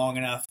position long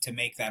enough to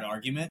make that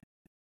argument.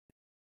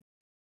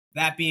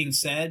 That being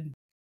said,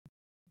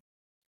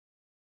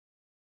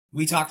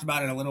 we talked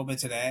about it a little bit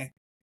today.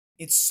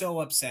 It's so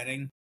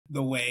upsetting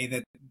the way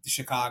that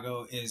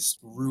Chicago is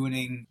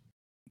ruining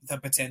the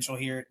potential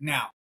here.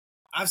 Now,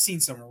 I've seen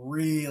some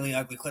really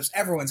ugly clips.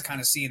 Everyone's kind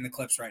of seeing the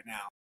clips right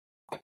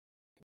now.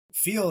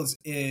 Fields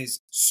is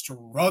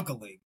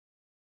struggling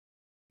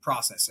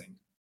processing.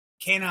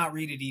 Cannot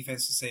read a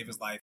defense to save his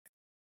life.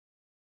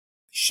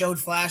 Showed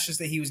flashes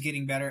that he was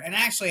getting better. And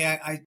actually,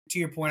 I to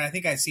your point, I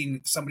think I've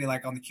seen somebody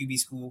like on the QB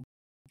school.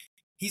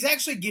 He's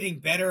actually getting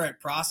better at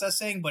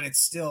processing, but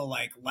it's still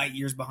like light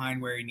years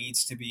behind where he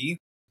needs to be.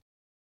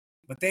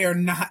 But they are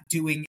not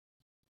doing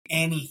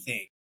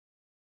anything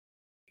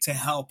to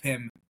help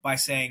him by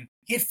saying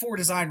he had 4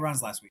 designed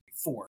runs last week.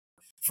 4.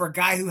 For a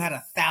guy who had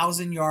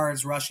 1,000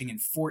 yards rushing in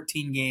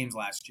 14 games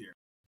last year,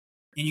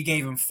 and you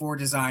gave him 4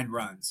 designed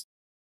runs.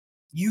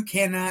 You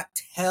cannot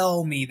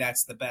tell me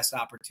that's the best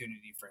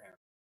opportunity for him.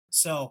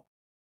 So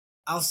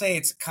I'll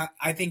say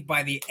I think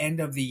by the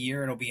end of the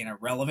year, it'll be an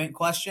irrelevant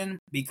question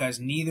because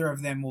neither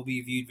of them will be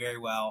viewed very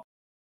well.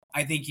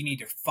 I think you need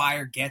to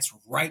fire Getz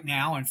right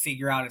now and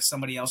figure out if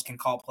somebody else can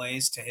call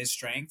plays to his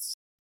strengths.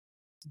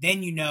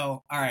 Then you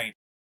know, all right,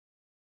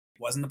 it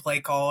wasn't the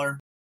play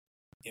caller.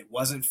 It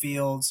wasn't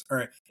Fields,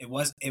 or it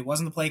wasn't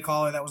the play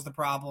caller that was the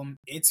problem.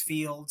 It's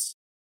Fields,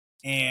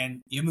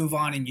 and you move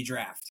on and you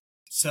draft.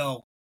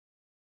 So,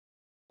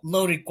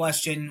 loaded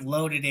question,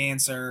 loaded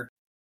answer.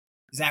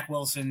 Zach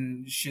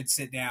Wilson should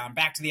sit down.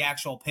 Back to the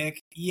actual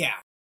pick. Yeah.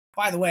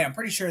 By the way, I'm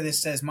pretty sure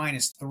this says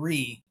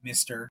 -3,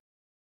 mister.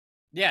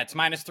 Yeah, it's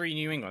 -3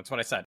 New England. That's what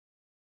I said.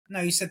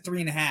 No, you said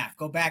 3.5.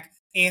 Go back.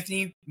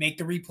 Anthony, make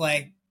the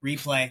replay.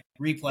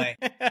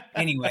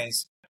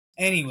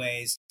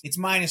 Anyways, it's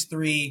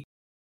 -3.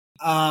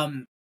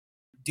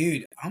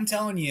 Dude, I'm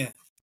telling you,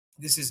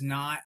 this is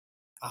not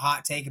a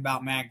hot take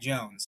about Mac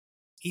Jones.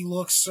 He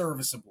looks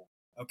serviceable,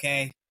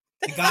 okay?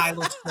 The guy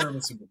looks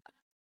serviceable.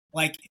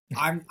 Like,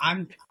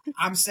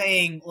 I'm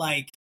saying,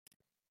 like,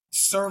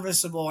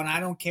 serviceable, and I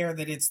don't care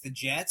that it's the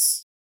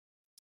Jets.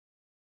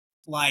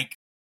 Like,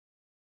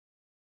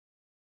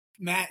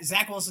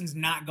 Zach Wilson's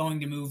not going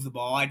to move the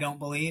ball, I don't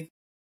believe.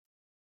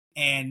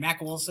 And Mac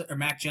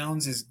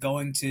Jones is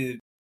going to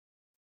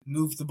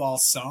move the ball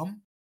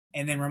some.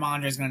 And then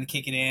Ramondre is going to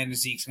kick it in.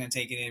 Zeke's going to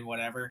take it in,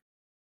 whatever.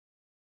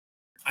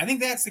 I think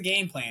that's the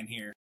game plan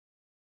here.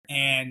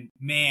 And,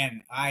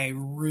 man, I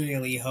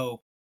really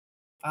hope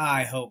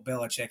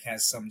Belichick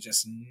has some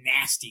just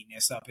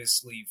nastiness up his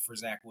sleeve for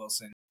Zach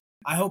Wilson.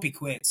 I hope he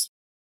quits.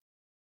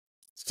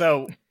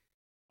 So,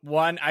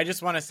 one, I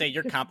just want to say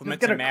your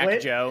compliment to gonna Mac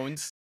quit?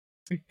 Jones.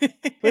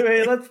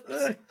 Wait, let's.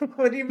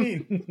 What do you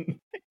mean?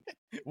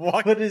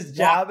 What? Put his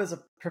job as a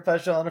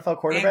professional NFL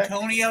quarterback?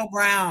 Antonio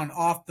Brown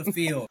off the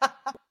field.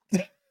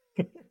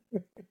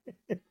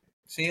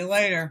 See you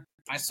later.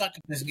 I suck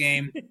at this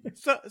game.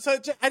 So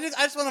I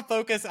just want to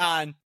focus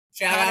on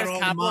Shout out Connor's all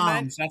the compliment.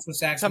 moms. That's what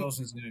Zach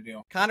Wilson's going to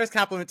do. Connor's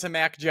compliment to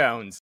Mac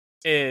Jones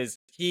is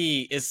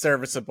he is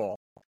serviceable.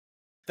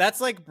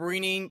 That's like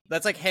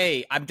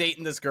hey, I'm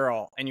dating this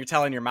girl, and you're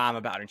telling your mom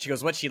about her. And she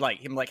goes, what's she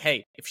like? I'm like,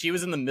 hey, if she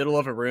was in the middle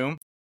of a room,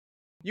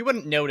 you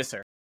wouldn't notice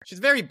her. She's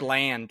very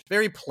bland,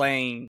 very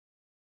plain.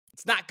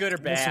 It's not good or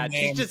bad. Listen,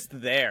 she's just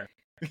there.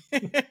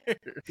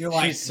 You're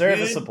like, She's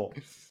serviceable.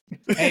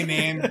 Hey,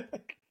 man.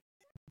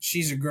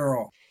 She's a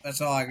girl.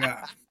 That's all I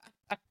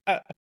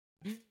got.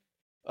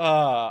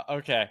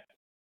 Okay.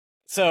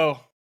 So,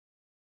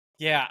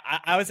 yeah,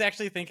 I was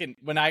actually thinking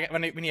when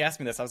he asked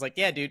me this, I was like,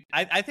 yeah, dude,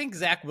 I think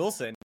Zach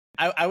Wilson.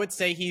 I would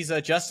say he's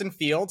a Justin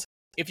Fields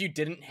if you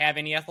didn't have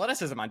any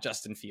athleticism on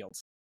Justin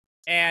Fields,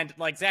 and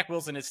like Zach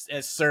Wilson is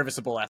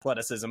serviceable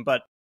athleticism,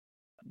 but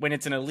when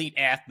it's an elite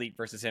athlete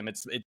versus him,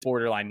 it's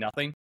borderline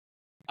nothing.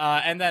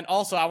 And then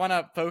also, I want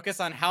to focus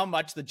on how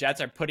much the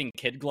Jets are putting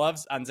kid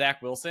gloves on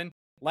Zach Wilson.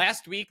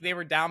 Last week, they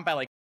were down by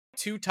like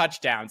 2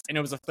 touchdowns, and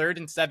it was a 3rd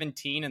and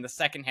 17 in the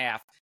second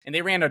half, and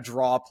they ran a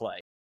draw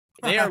play.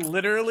 They are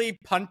literally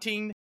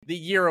punting the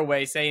year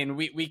away, saying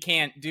we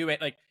can't do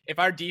it. Like, if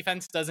our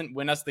defense doesn't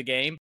win us the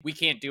game, we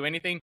can't do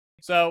anything.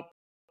 So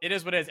it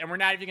is what it is, and we're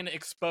not even going to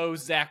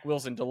expose Zach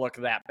Wilson to look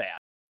that bad.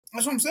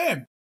 That's what I'm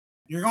saying.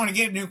 You're going to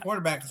get a new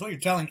quarterback. That's what you're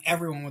telling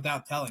everyone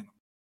without telling them.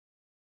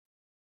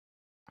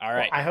 All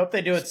right. Well, I hope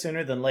they do it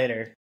sooner than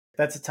later.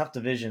 That's a tough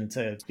division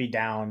to be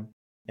down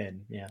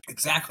in. Yeah.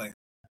 Exactly.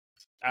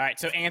 All right.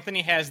 So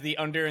Anthony has the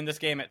under in this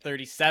game at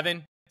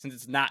 37. Since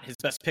it's not his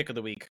best pick of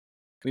the week,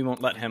 we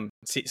won't let him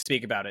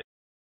speak about it.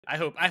 I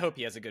hope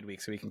he has a good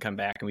week so we can come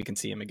back and we can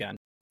see him again.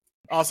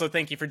 Also,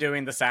 thank you for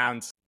doing the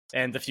sounds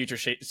and the future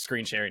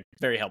screen sharing.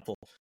 Very helpful.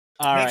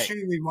 All right. Make sure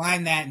you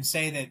rewind that and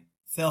say that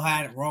Phil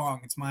had it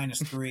wrong. It's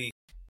 -3.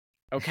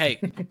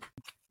 Okay.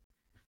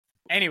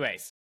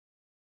 Anyways,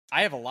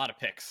 I have a lot of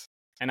picks,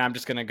 and I'm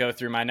just going to go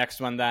through my next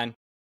one then.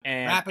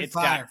 And Rapid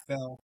fire,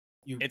 Phil.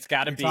 It's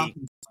got to be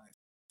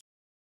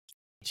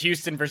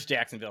Houston versus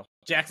Jacksonville.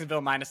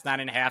 Jacksonville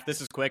 -9.5.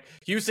 This is quick.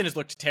 Houston has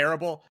looked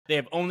terrible. They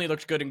have only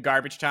looked good in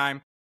garbage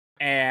time.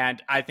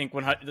 And I think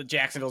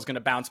Jacksonville is going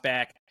to bounce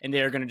back, and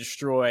they are going to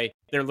destroy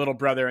their little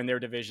brother in their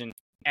division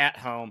at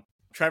home.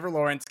 Trevor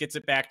Lawrence gets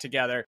it back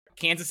together.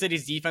 Kansas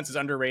City's defense is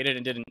underrated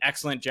and did an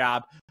excellent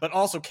job. But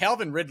also,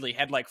 Calvin Ridley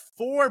had like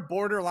 4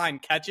 borderline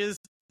catches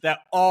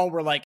that all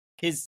were like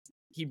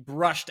he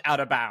brushed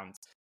out of bounds.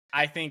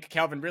 I think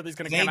Calvin Ridley's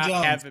going to come out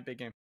and have a big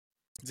game.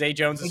 Zay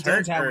Jones is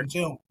hurt.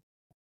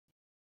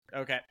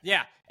 Okay.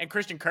 Yeah. And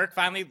Christian Kirk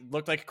finally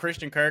looked like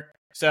Christian Kirk.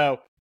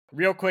 So,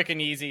 real quick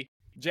and easy.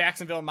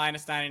 Jacksonville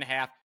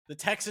 -9.5. The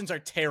Texans are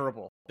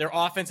terrible. Their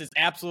offense is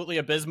absolutely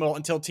abysmal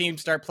until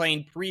teams start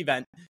playing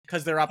prevent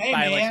because they're up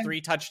by like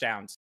 3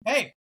 touchdowns.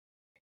 Hey,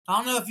 I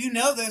don't know if you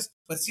know this,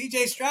 but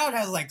CJ Stroud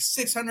has like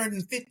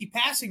 650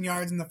 passing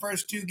yards in the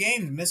first 2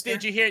 games, mister.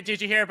 Did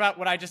you hear about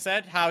what I just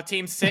said? How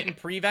teams sit and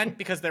prevent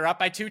because they're up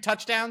by 2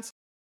 touchdowns?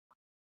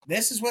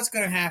 This is what's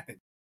going to happen.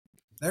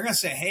 They're going to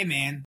say, hey,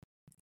 man,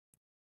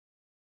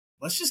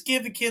 let's just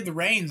give the kid the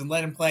reins and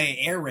let him play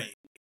air raid.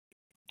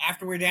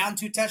 After we're down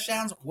 2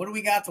 touchdowns, what do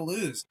we got to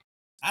lose?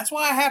 That's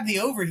why I have the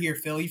over here,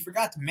 Phil. You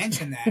forgot to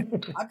mention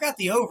that. I've got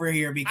the over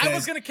here because... I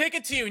was going to kick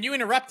it to you, and you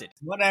interrupted.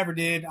 Whatever,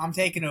 dude. I'm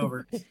taking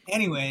over.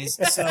 Anyways,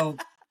 so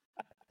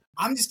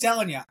I'm just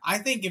telling you, I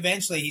think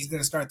eventually he's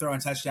going to start throwing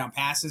touchdown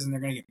passes, and they're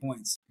going to get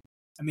points.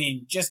 I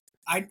mean,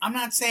 I'm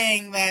not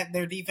saying that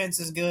their defense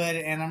is good,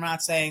 and I'm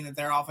not saying that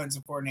their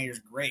offensive coordinator is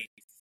great.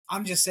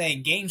 I'm just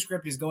saying game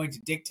script is going to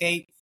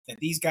dictate that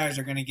these guys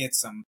are going to get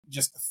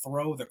just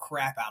throw the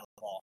crap out of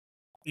the ball.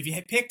 If you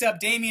had picked up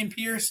Dameon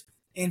Pierce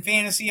in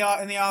fantasy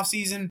in the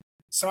offseason,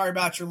 sorry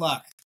about your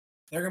luck.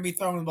 They're going to be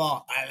throwing the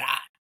ball a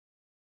lot.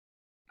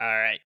 All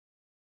right.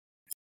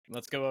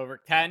 Let's go over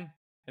 10.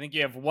 I think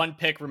you have 1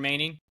 pick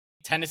remaining.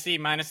 Tennessee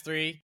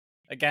 -3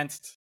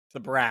 against the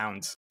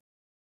Browns.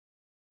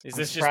 Is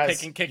this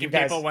just kicking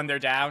people when they're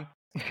down?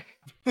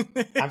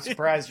 I'm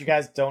surprised you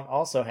guys don't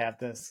also have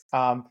this.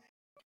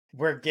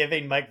 We're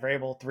giving Mike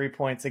Vrabel 3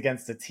 points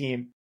against a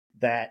team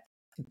that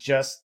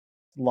just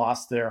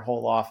lost their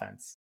whole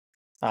offense.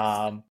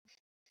 I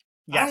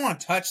don't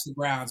want to touch the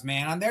Browns,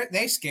 man.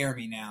 They scare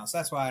me now, so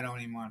that's why I don't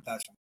even want to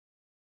touch them.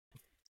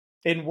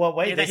 In what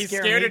way? Yeah, they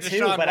scare me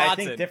too, but I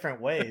think different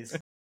ways.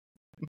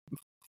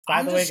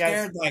 By the way,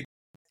 guys, like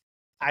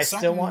I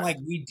still want like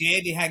we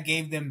did. It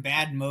gave them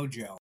bad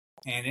mojo,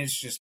 and it's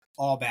just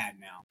all bad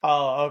now.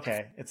 Oh,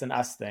 okay. It's an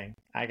us thing.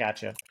 I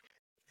gotcha.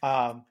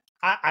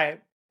 I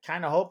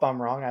kind of hope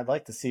I'm wrong. I'd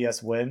like to see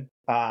us win.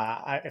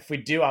 If we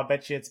do, I'll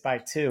bet you it's by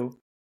 2.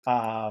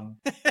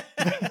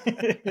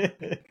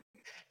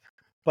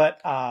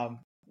 But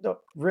no,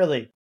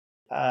 really,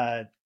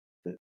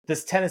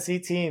 this Tennessee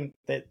team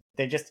that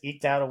they just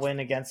eked out a win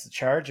against the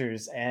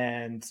Chargers,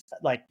 and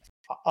like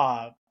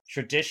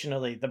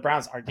traditionally the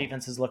Browns, our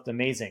defense has looked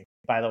amazing,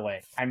 by the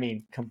way. I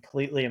mean,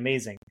 completely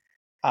amazing.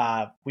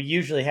 We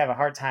usually have a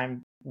hard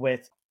time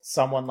with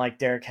someone like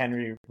Derrick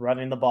Henry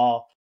running the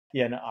ball,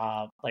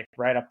 like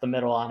right up the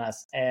middle on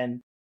us,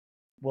 and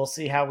we'll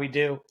see how we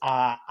do.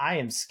 I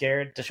am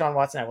scared. Deshaun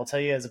Watson, I will tell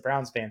you as a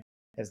Browns fan,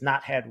 has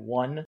not had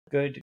one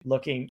good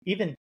looking,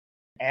 even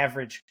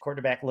average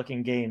quarterback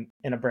looking game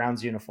in a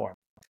Browns uniform.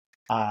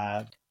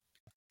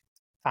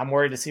 I'm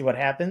worried to see what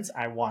happens.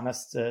 I want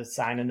us to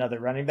sign another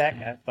running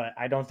back, but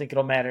I don't think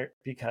it'll matter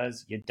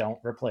because you don't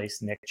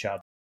replace Nick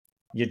Chubb.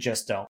 You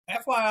just don't.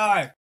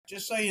 FYI,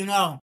 just so you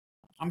know,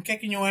 I'm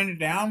kicking you in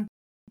down.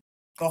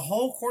 The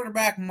whole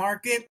quarterback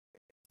market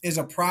is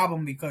a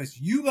problem because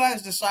you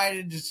guys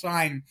decided to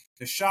sign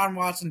Deshaun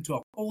Watson to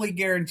a fully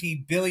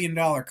guaranteed $1 billion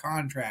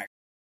contract.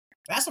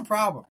 That's a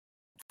problem.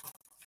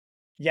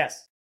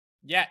 Yes.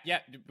 Yeah,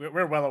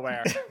 we're well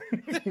aware.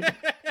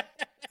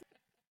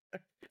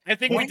 I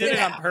think we did it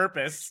on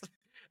purpose.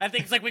 I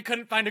think it's like we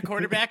couldn't find a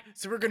quarterback,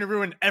 so we're going to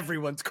ruin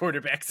everyone's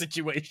quarterback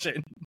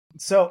situation.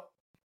 So,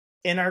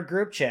 in our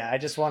group chat, I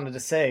just wanted to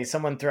say,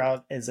 someone threw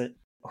out,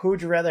 who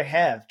would you rather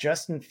have,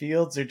 Justin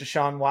Fields or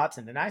Deshaun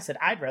Watson? And I said,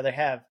 I'd rather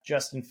have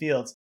Justin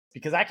Fields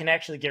because I can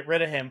actually get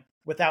rid of him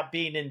without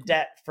being in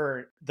debt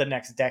for the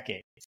next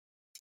decade.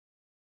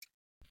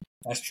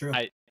 That's true.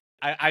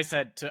 I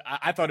said,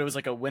 I thought it was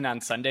like a win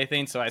on Sunday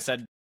thing, so I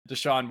said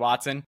Deshaun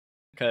Watson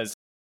because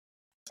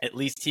at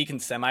least he can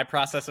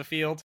semi-process a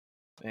field,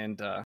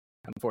 and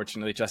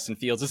unfortunately Justin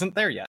Fields isn't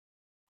there yet.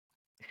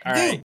 All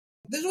right.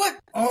 This is what?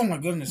 Oh my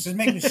goodness, this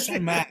makes me so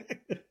mad.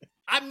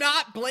 I'm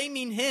not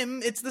blaming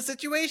him. It's the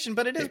situation,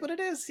 but it is what it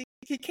is.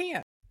 He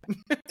can't.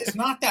 It's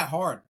not that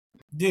hard.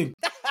 Dude,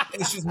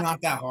 it's just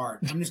not that hard.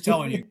 I'm just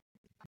telling you.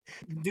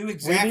 Do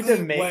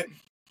exactly what...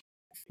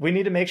 We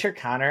need to make sure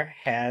Connor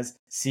has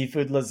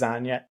seafood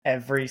lasagna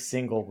every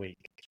single week.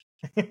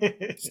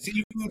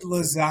 Seafood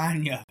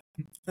lasagna.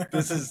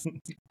 This is...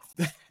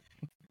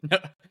 No.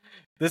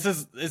 Is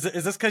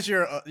this because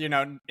you're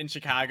in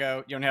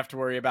Chicago? You don't have to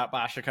worry about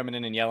Basha coming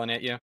in and yelling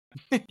at you.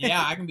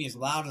 Yeah, I can be as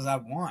loud as I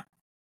want.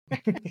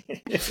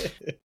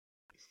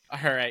 All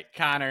right,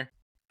 Connor,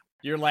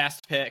 your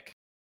last pick.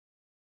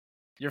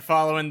 You're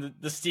following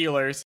the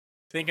Steelers,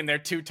 thinking their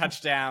 2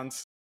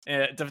 touchdowns,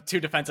 2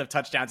 defensive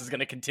touchdowns is going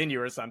to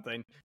continue or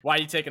something. Why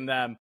are you taking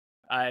them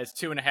as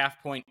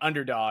 2.5-point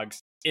underdogs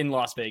in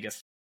Las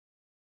Vegas?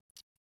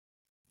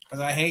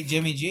 Because I hate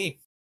Jimmy G.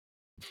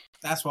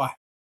 That's why.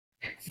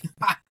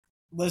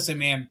 Listen,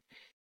 man.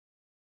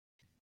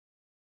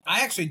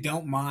 I actually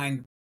don't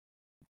mind.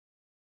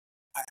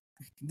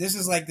 This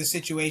is like the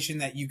situation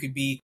that you could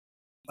be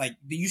like.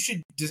 You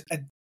should just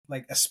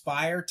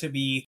aspire to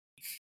be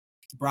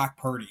Brock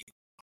Purdy.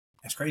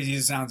 As crazy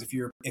as it sounds, if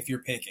you're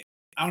picking,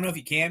 I don't know if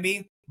you can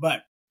be,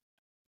 but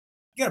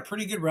you got a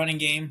pretty good running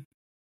game.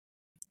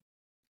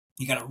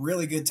 You got a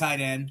really good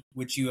tight end,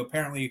 which you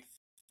apparently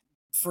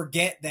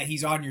forget that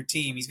he's on your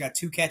team. He's got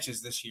 2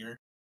 catches this year.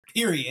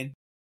 Period.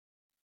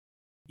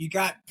 You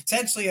got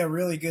potentially a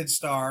really good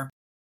star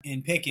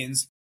in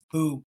Pickens,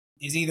 who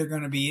is either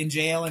going to be in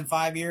jail in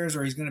 5 years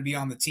or he's going to be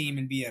on the team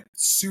and be a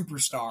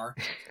superstar.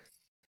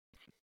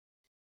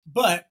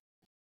 But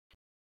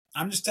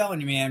I'm just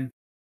telling you, man,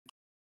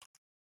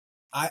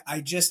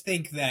 I just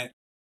think that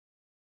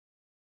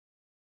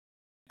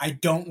I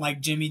don't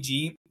like Jimmy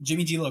G.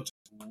 Jimmy G looked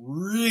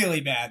really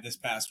bad this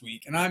past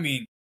week. And I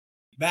mean,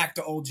 back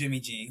to old Jimmy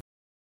G.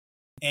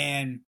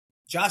 And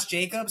Josh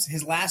Jacobs,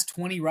 his last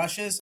 20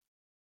 rushes,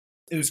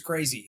 it was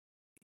crazy.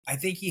 I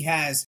think he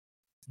has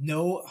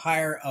no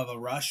higher of a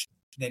rush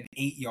than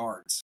 8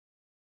 yards.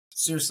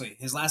 Seriously,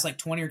 his last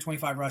 20 or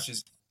 25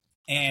 rushes.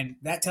 And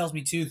that tells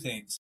me 2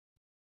 things.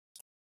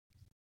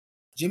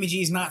 Jimmy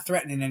G's not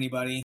threatening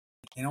anybody.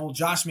 And old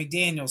Josh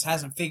McDaniels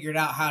hasn't figured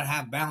out how to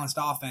have balanced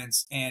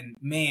offense. And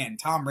man,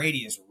 Tom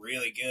Brady is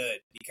really good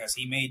because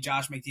he made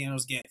Josh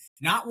McDaniels get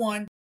not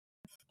 1,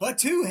 but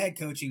 2 head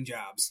coaching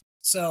jobs.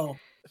 So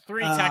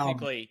 3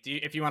 technically,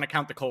 if you want to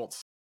count the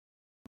Colts.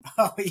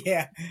 Oh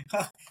yeah,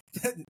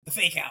 the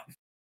fake out.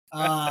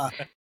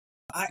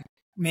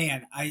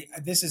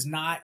 This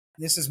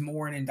is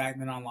more an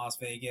indictment on Las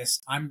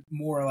Vegas. I'm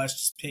more or less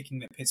just picking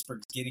that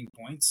Pittsburgh's getting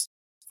points.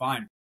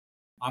 Fine,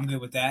 I'm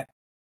good with that.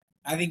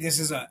 I think this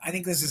is a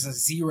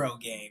 0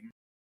 game,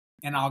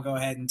 and I'll go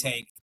ahead and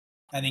take.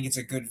 I think it's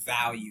a good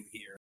value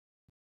here.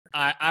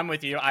 I'm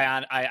with you.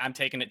 I'm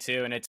taking it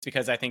too, and it's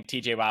because I think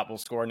T.J. Watt will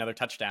score another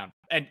touchdown,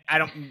 and I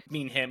don't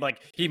mean him. Like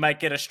he might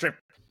get a strip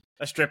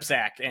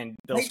sack and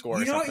they'll score.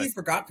 You know something. what you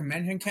forgot to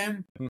mention,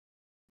 Ken?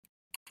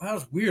 That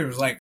was weird. It was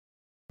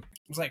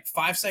like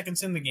 5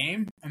 seconds in the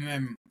game, and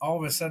then all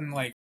of a sudden,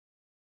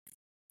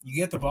 you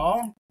get the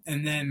ball,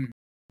 and then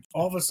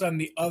all of a sudden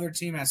the other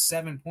team has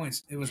 7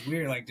 points. It was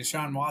weird. Like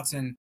Deshaun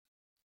Watson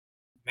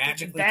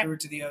magically threw it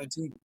to the other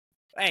team.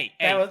 Hey,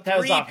 that was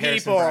 3 off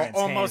people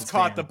almost hands,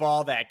 caught man. the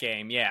ball that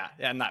game. Yeah,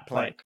 I'm not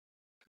playing.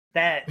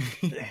 That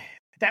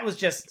was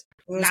just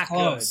It was not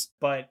close. good,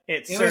 but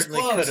it was certainly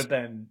close. could have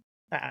been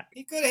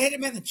He could have hit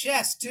him in the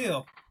chest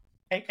too.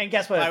 And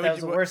guess what? Why If would that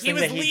was you- the worst he thing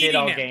was that he did leading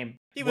all him. game.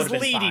 He was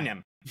would've been leading fine.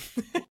 him.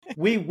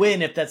 We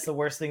win if that's the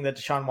worst thing that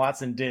Deshaun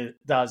Watson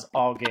does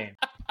all game.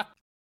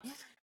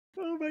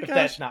 Oh my If gosh.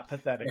 that's not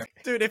pathetic.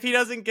 Dude, if he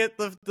doesn't get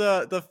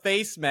the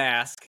face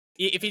mask,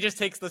 if he just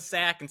takes the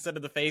sack instead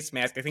of the face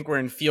mask, I think we're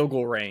in field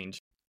goal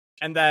range.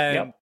 And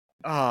then,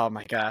 oh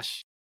my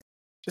gosh.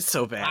 It's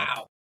so bad.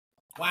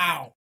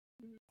 Wow.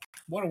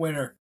 What a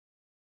winner.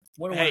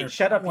 What a Hey, winner.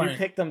 Shut up! What a You winner.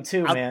 picked them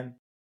too, man.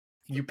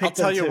 You I'll picked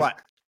tell them you too.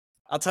 what.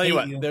 I'll tell you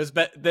Hate what.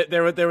 you.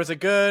 There was a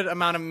good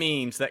amount of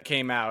memes that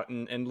came out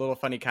and little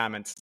funny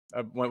comments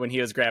when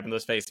he was grabbing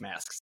those face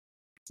masks.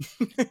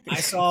 I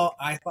saw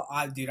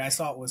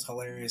it was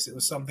hilarious. It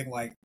was something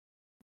like,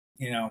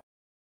 it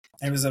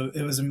was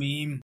a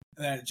meme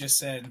that just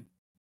said,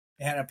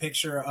 it had a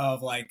picture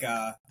of like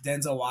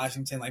Denzel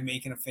Washington like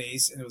making a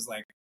face, and it was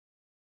like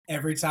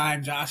every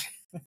time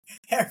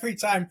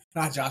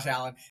not Josh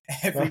Allen,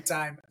 every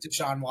time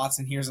Deshaun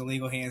Watson hears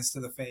illegal hands to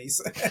the face.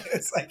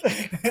 It's like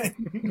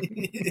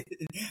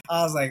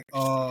I was like,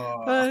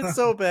 oh, It's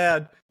so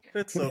bad.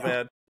 It's so Yeah.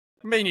 bad.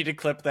 May need to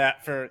clip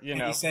that for,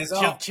 And he says,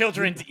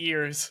 children's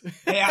ears.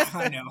 yeah,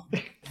 I know.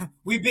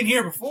 We've been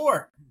here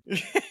before.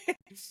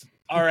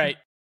 All right.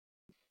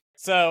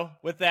 So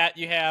with that,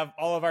 you have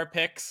all of our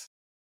picks.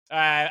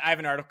 I have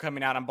an article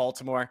coming out on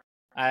Baltimore.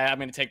 I'm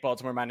going to take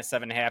Baltimore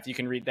 -7.5. You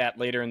can read that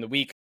later in the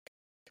week.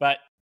 But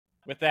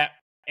with that,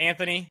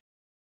 Anthony,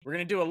 we're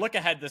going to do a look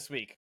ahead this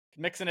week,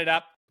 mixing it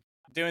up,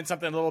 doing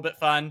something a little bit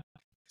fun.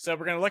 So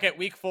we're going to look at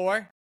week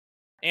 4.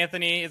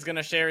 Anthony is going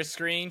to share his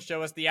screen,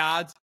 show us the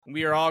odds.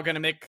 We are all going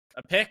to make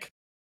a pick,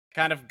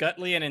 kind of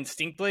gutly and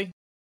instinctly.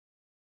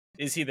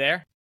 Is he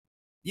there?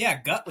 Yeah,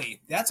 Gutley.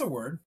 That's a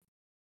word.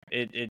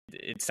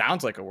 It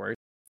sounds like a word.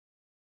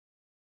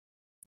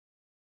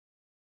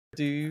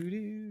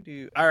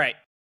 All right,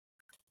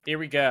 here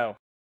we go.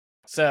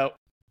 So,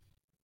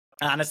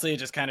 honestly,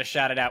 just kind of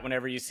shout it out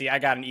whenever you see. I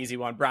got an easy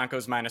one.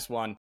 Broncos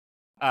 -1.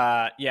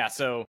 Yeah.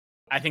 So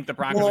I think the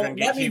Broncos are going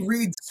to get. Let me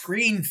read the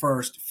screen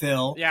first,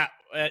 Phil. Yeah.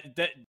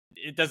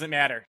 It doesn't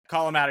matter.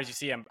 Call them out as you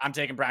see them. I'm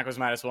taking Broncos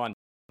 -1.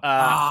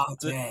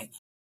 Dang.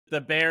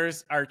 The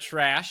Bears are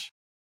trash.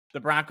 The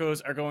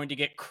Broncos are going to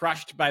get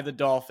crushed by the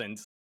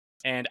Dolphins.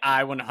 And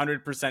I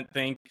 100%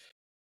 think,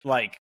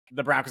 like,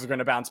 the Broncos are going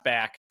to bounce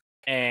back.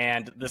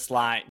 And this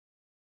line,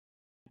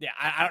 yeah,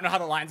 I don't know how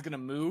the line's going to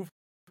move,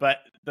 but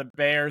the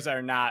Bears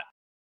are not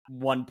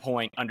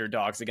 1-point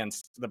underdogs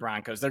against the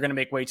Broncos. They're going to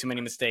make way too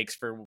many mistakes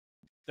for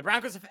the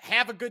Broncos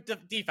have a good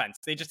defense.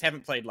 They just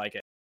haven't played like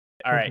it.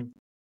 All right.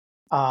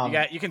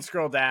 You can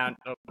scroll down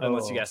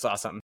unless you guys saw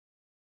something.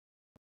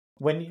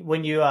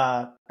 When you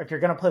if you're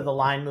gonna play the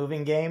line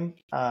moving game,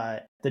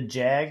 the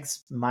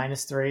Jags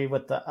 -3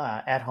 with the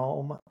at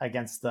home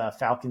against the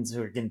Falcons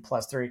who are getting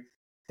 +3,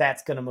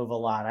 that's gonna move a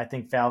lot. I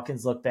think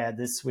Falcons look bad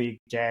this week.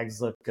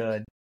 Jags look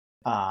good.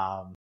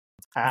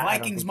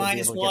 Vikings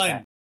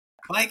 -1.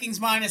 Vikings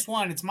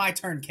 -1. It's my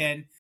turn,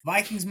 Ken.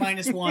 Vikings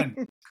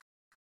 -1.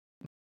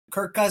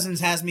 Kirk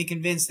Cousins has me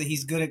convinced that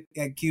he's good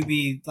at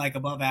QB, like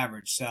above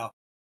average. So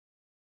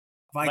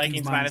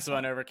Vikings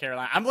 -1 over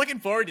Carolina. I'm looking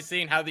forward to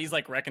seeing how these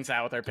like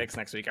reconcile with our picks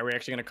next week. Are we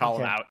actually going to call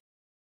them out?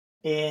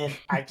 And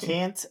I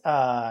can't.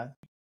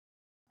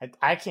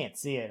 I can't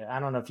see it. I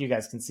don't know if you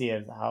guys can see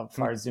it. How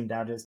far zoomed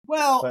out it is.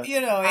 Well, But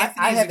Anthony's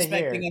have it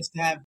expecting here. us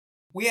to have.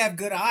 We have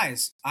good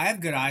eyes. I have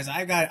good eyes.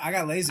 I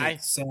got lazy.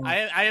 So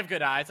I have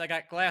good eyes. I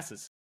got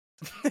glasses.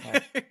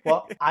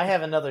 Well, I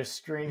have another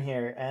screen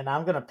here, and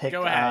I'm gonna pick.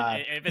 Go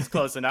ahead. If it's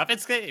close enough,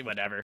 it's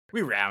whatever.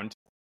 We round.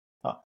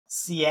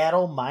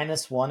 Seattle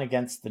 -1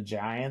 against the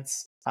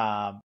Giants.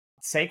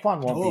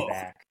 Saquon won't be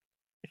back.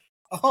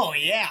 oh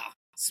yeah,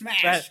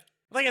 smash.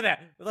 Look at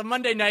that. The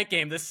Monday night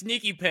game, the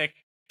sneaky pick.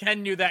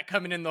 Ken knew that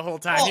coming in the whole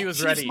time. He was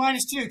Chiefs ready.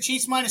 -2.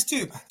 Chiefs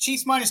 -2.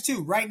 Chiefs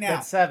 -2 right now.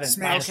 That's 7.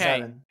 Smash. Okay.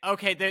 -7.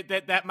 Okay,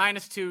 that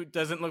 -2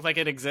 doesn't look like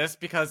it exists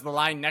because the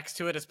line next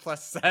to it is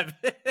 +7.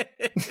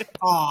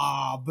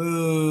 Aw,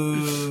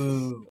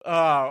 boo.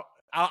 Oh,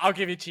 I'll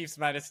give you Chiefs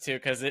 -2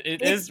 because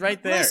it is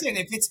right there. Listen,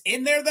 if it's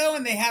in there though,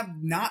 and they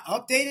have not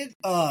updated,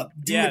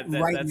 do it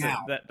right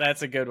now.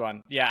 That's a good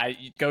one. Yeah,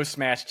 go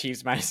smash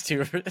Chiefs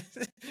 -2.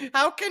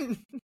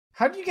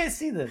 How do you guys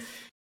see this?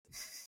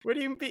 What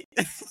do you mean?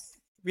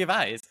 We have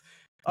eyes.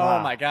 Wow.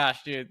 Oh my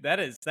gosh, dude,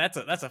 that's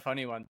a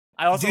funny one.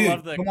 I also Dude,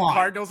 love the come on.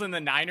 Cardinals and the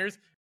Niners.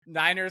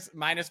 Niners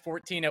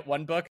 -14 at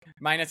one book,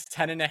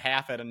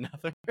 -10.5 at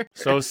another.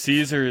 So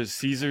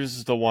Caesar's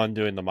is the one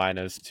doing the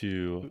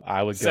 -2.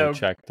 I would go So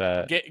check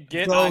that. Get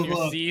Go on your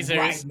look Caesars.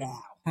 right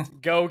now.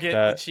 Go get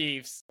That- the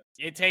Chiefs.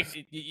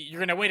 You're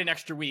gonna wait an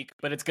extra week,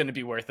 but it's gonna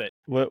be worth it.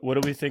 What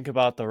do we think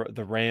about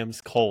the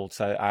Rams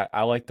Colts?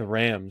 I like the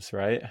Rams,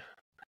 right?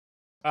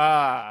 Dude,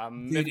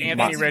 Anthony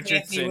that's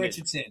Richardson. Anthony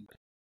Richardson.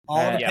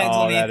 All depends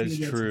oh, on that Anthony is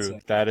Richardson.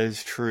 true. That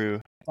is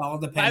true. All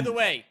depends. By the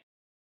way,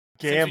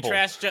 Gamble.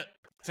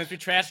 since we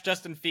trashed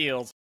Justin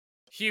Fields,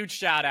 huge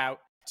shout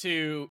out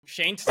to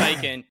Shane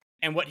Steichen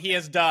and what he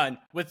has done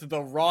with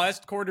the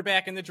rawest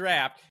quarterback in the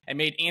draft and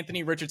made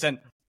Anthony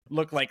Richardson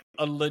look like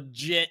a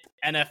legit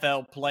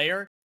NFL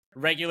player.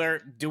 regular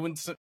doing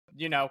some,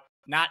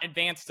 not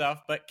advanced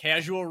stuff, but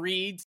casual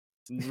reads,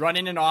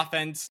 running an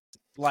offense.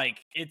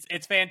 Like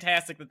it's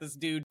fantastic that this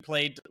dude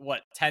played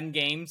 10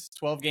 games,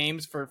 12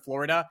 games for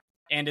Florida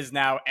and is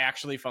now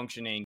actually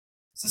functioning.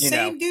 It's the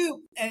same dude,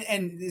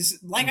 and this,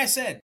 like I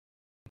said,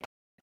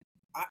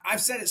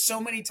 I've said it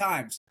so many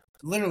times.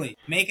 Literally,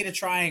 make it a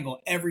triangle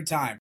every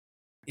time.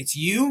 It's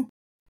you,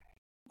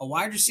 a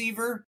wide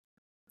receiver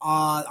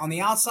on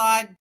the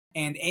outside,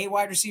 and a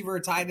wide receiver,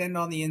 a tight end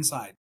on the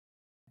inside.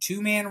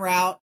 2-man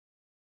route.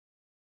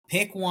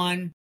 Pick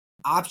one.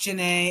 Option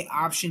A,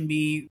 option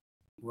B,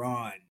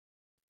 run.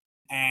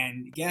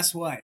 And guess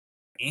what?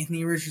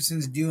 Anthony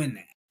Richardson's doing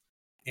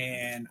that.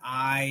 And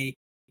I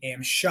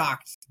am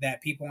shocked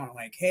that people aren't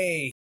like,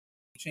 hey,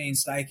 Shane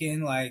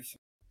Steichen,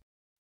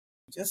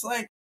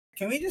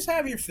 can we just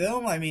have your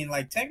film? I mean,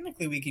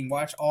 technically we can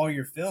watch all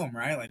your film,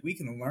 right? Like, we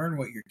can learn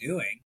what you're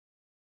doing.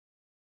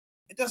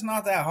 It does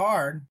not that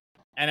hard.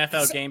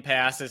 NFL Game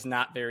Pass is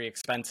not very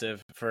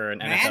expensive for an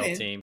NFL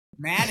team.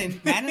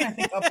 Madden, I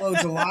think,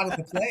 uploads a lot of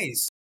the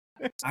plays.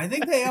 I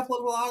think they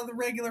upload a lot of the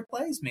regular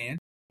plays, man.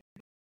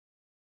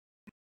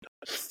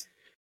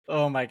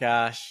 Oh my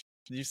gosh.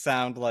 You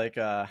sound like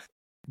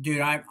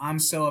dude, I'm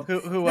so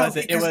who was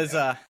it? It was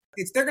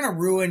they're gonna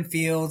ruin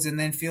Fields, and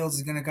then Fields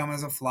is gonna come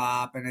as a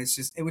flop, and it's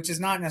just which is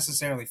not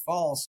necessarily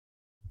false.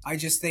 I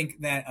just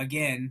think that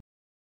again,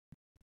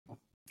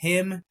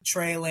 him,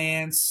 Trey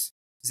Lance,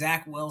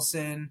 Zach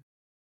Wilson,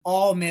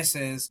 all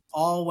misses,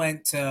 all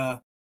went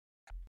to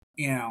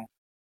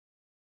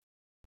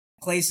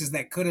places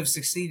that could have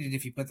succeeded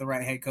if you put the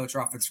right head coach or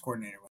offensive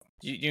coordinator with them.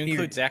 You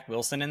include Zach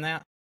Wilson in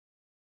that?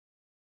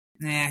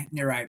 Nah,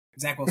 you're right.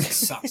 Zach Wilson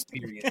sucks,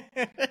 period.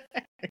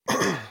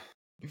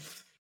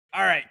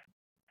 All right.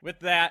 With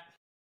that,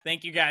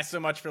 thank you guys so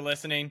much for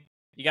listening.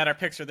 You got our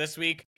picks for this week.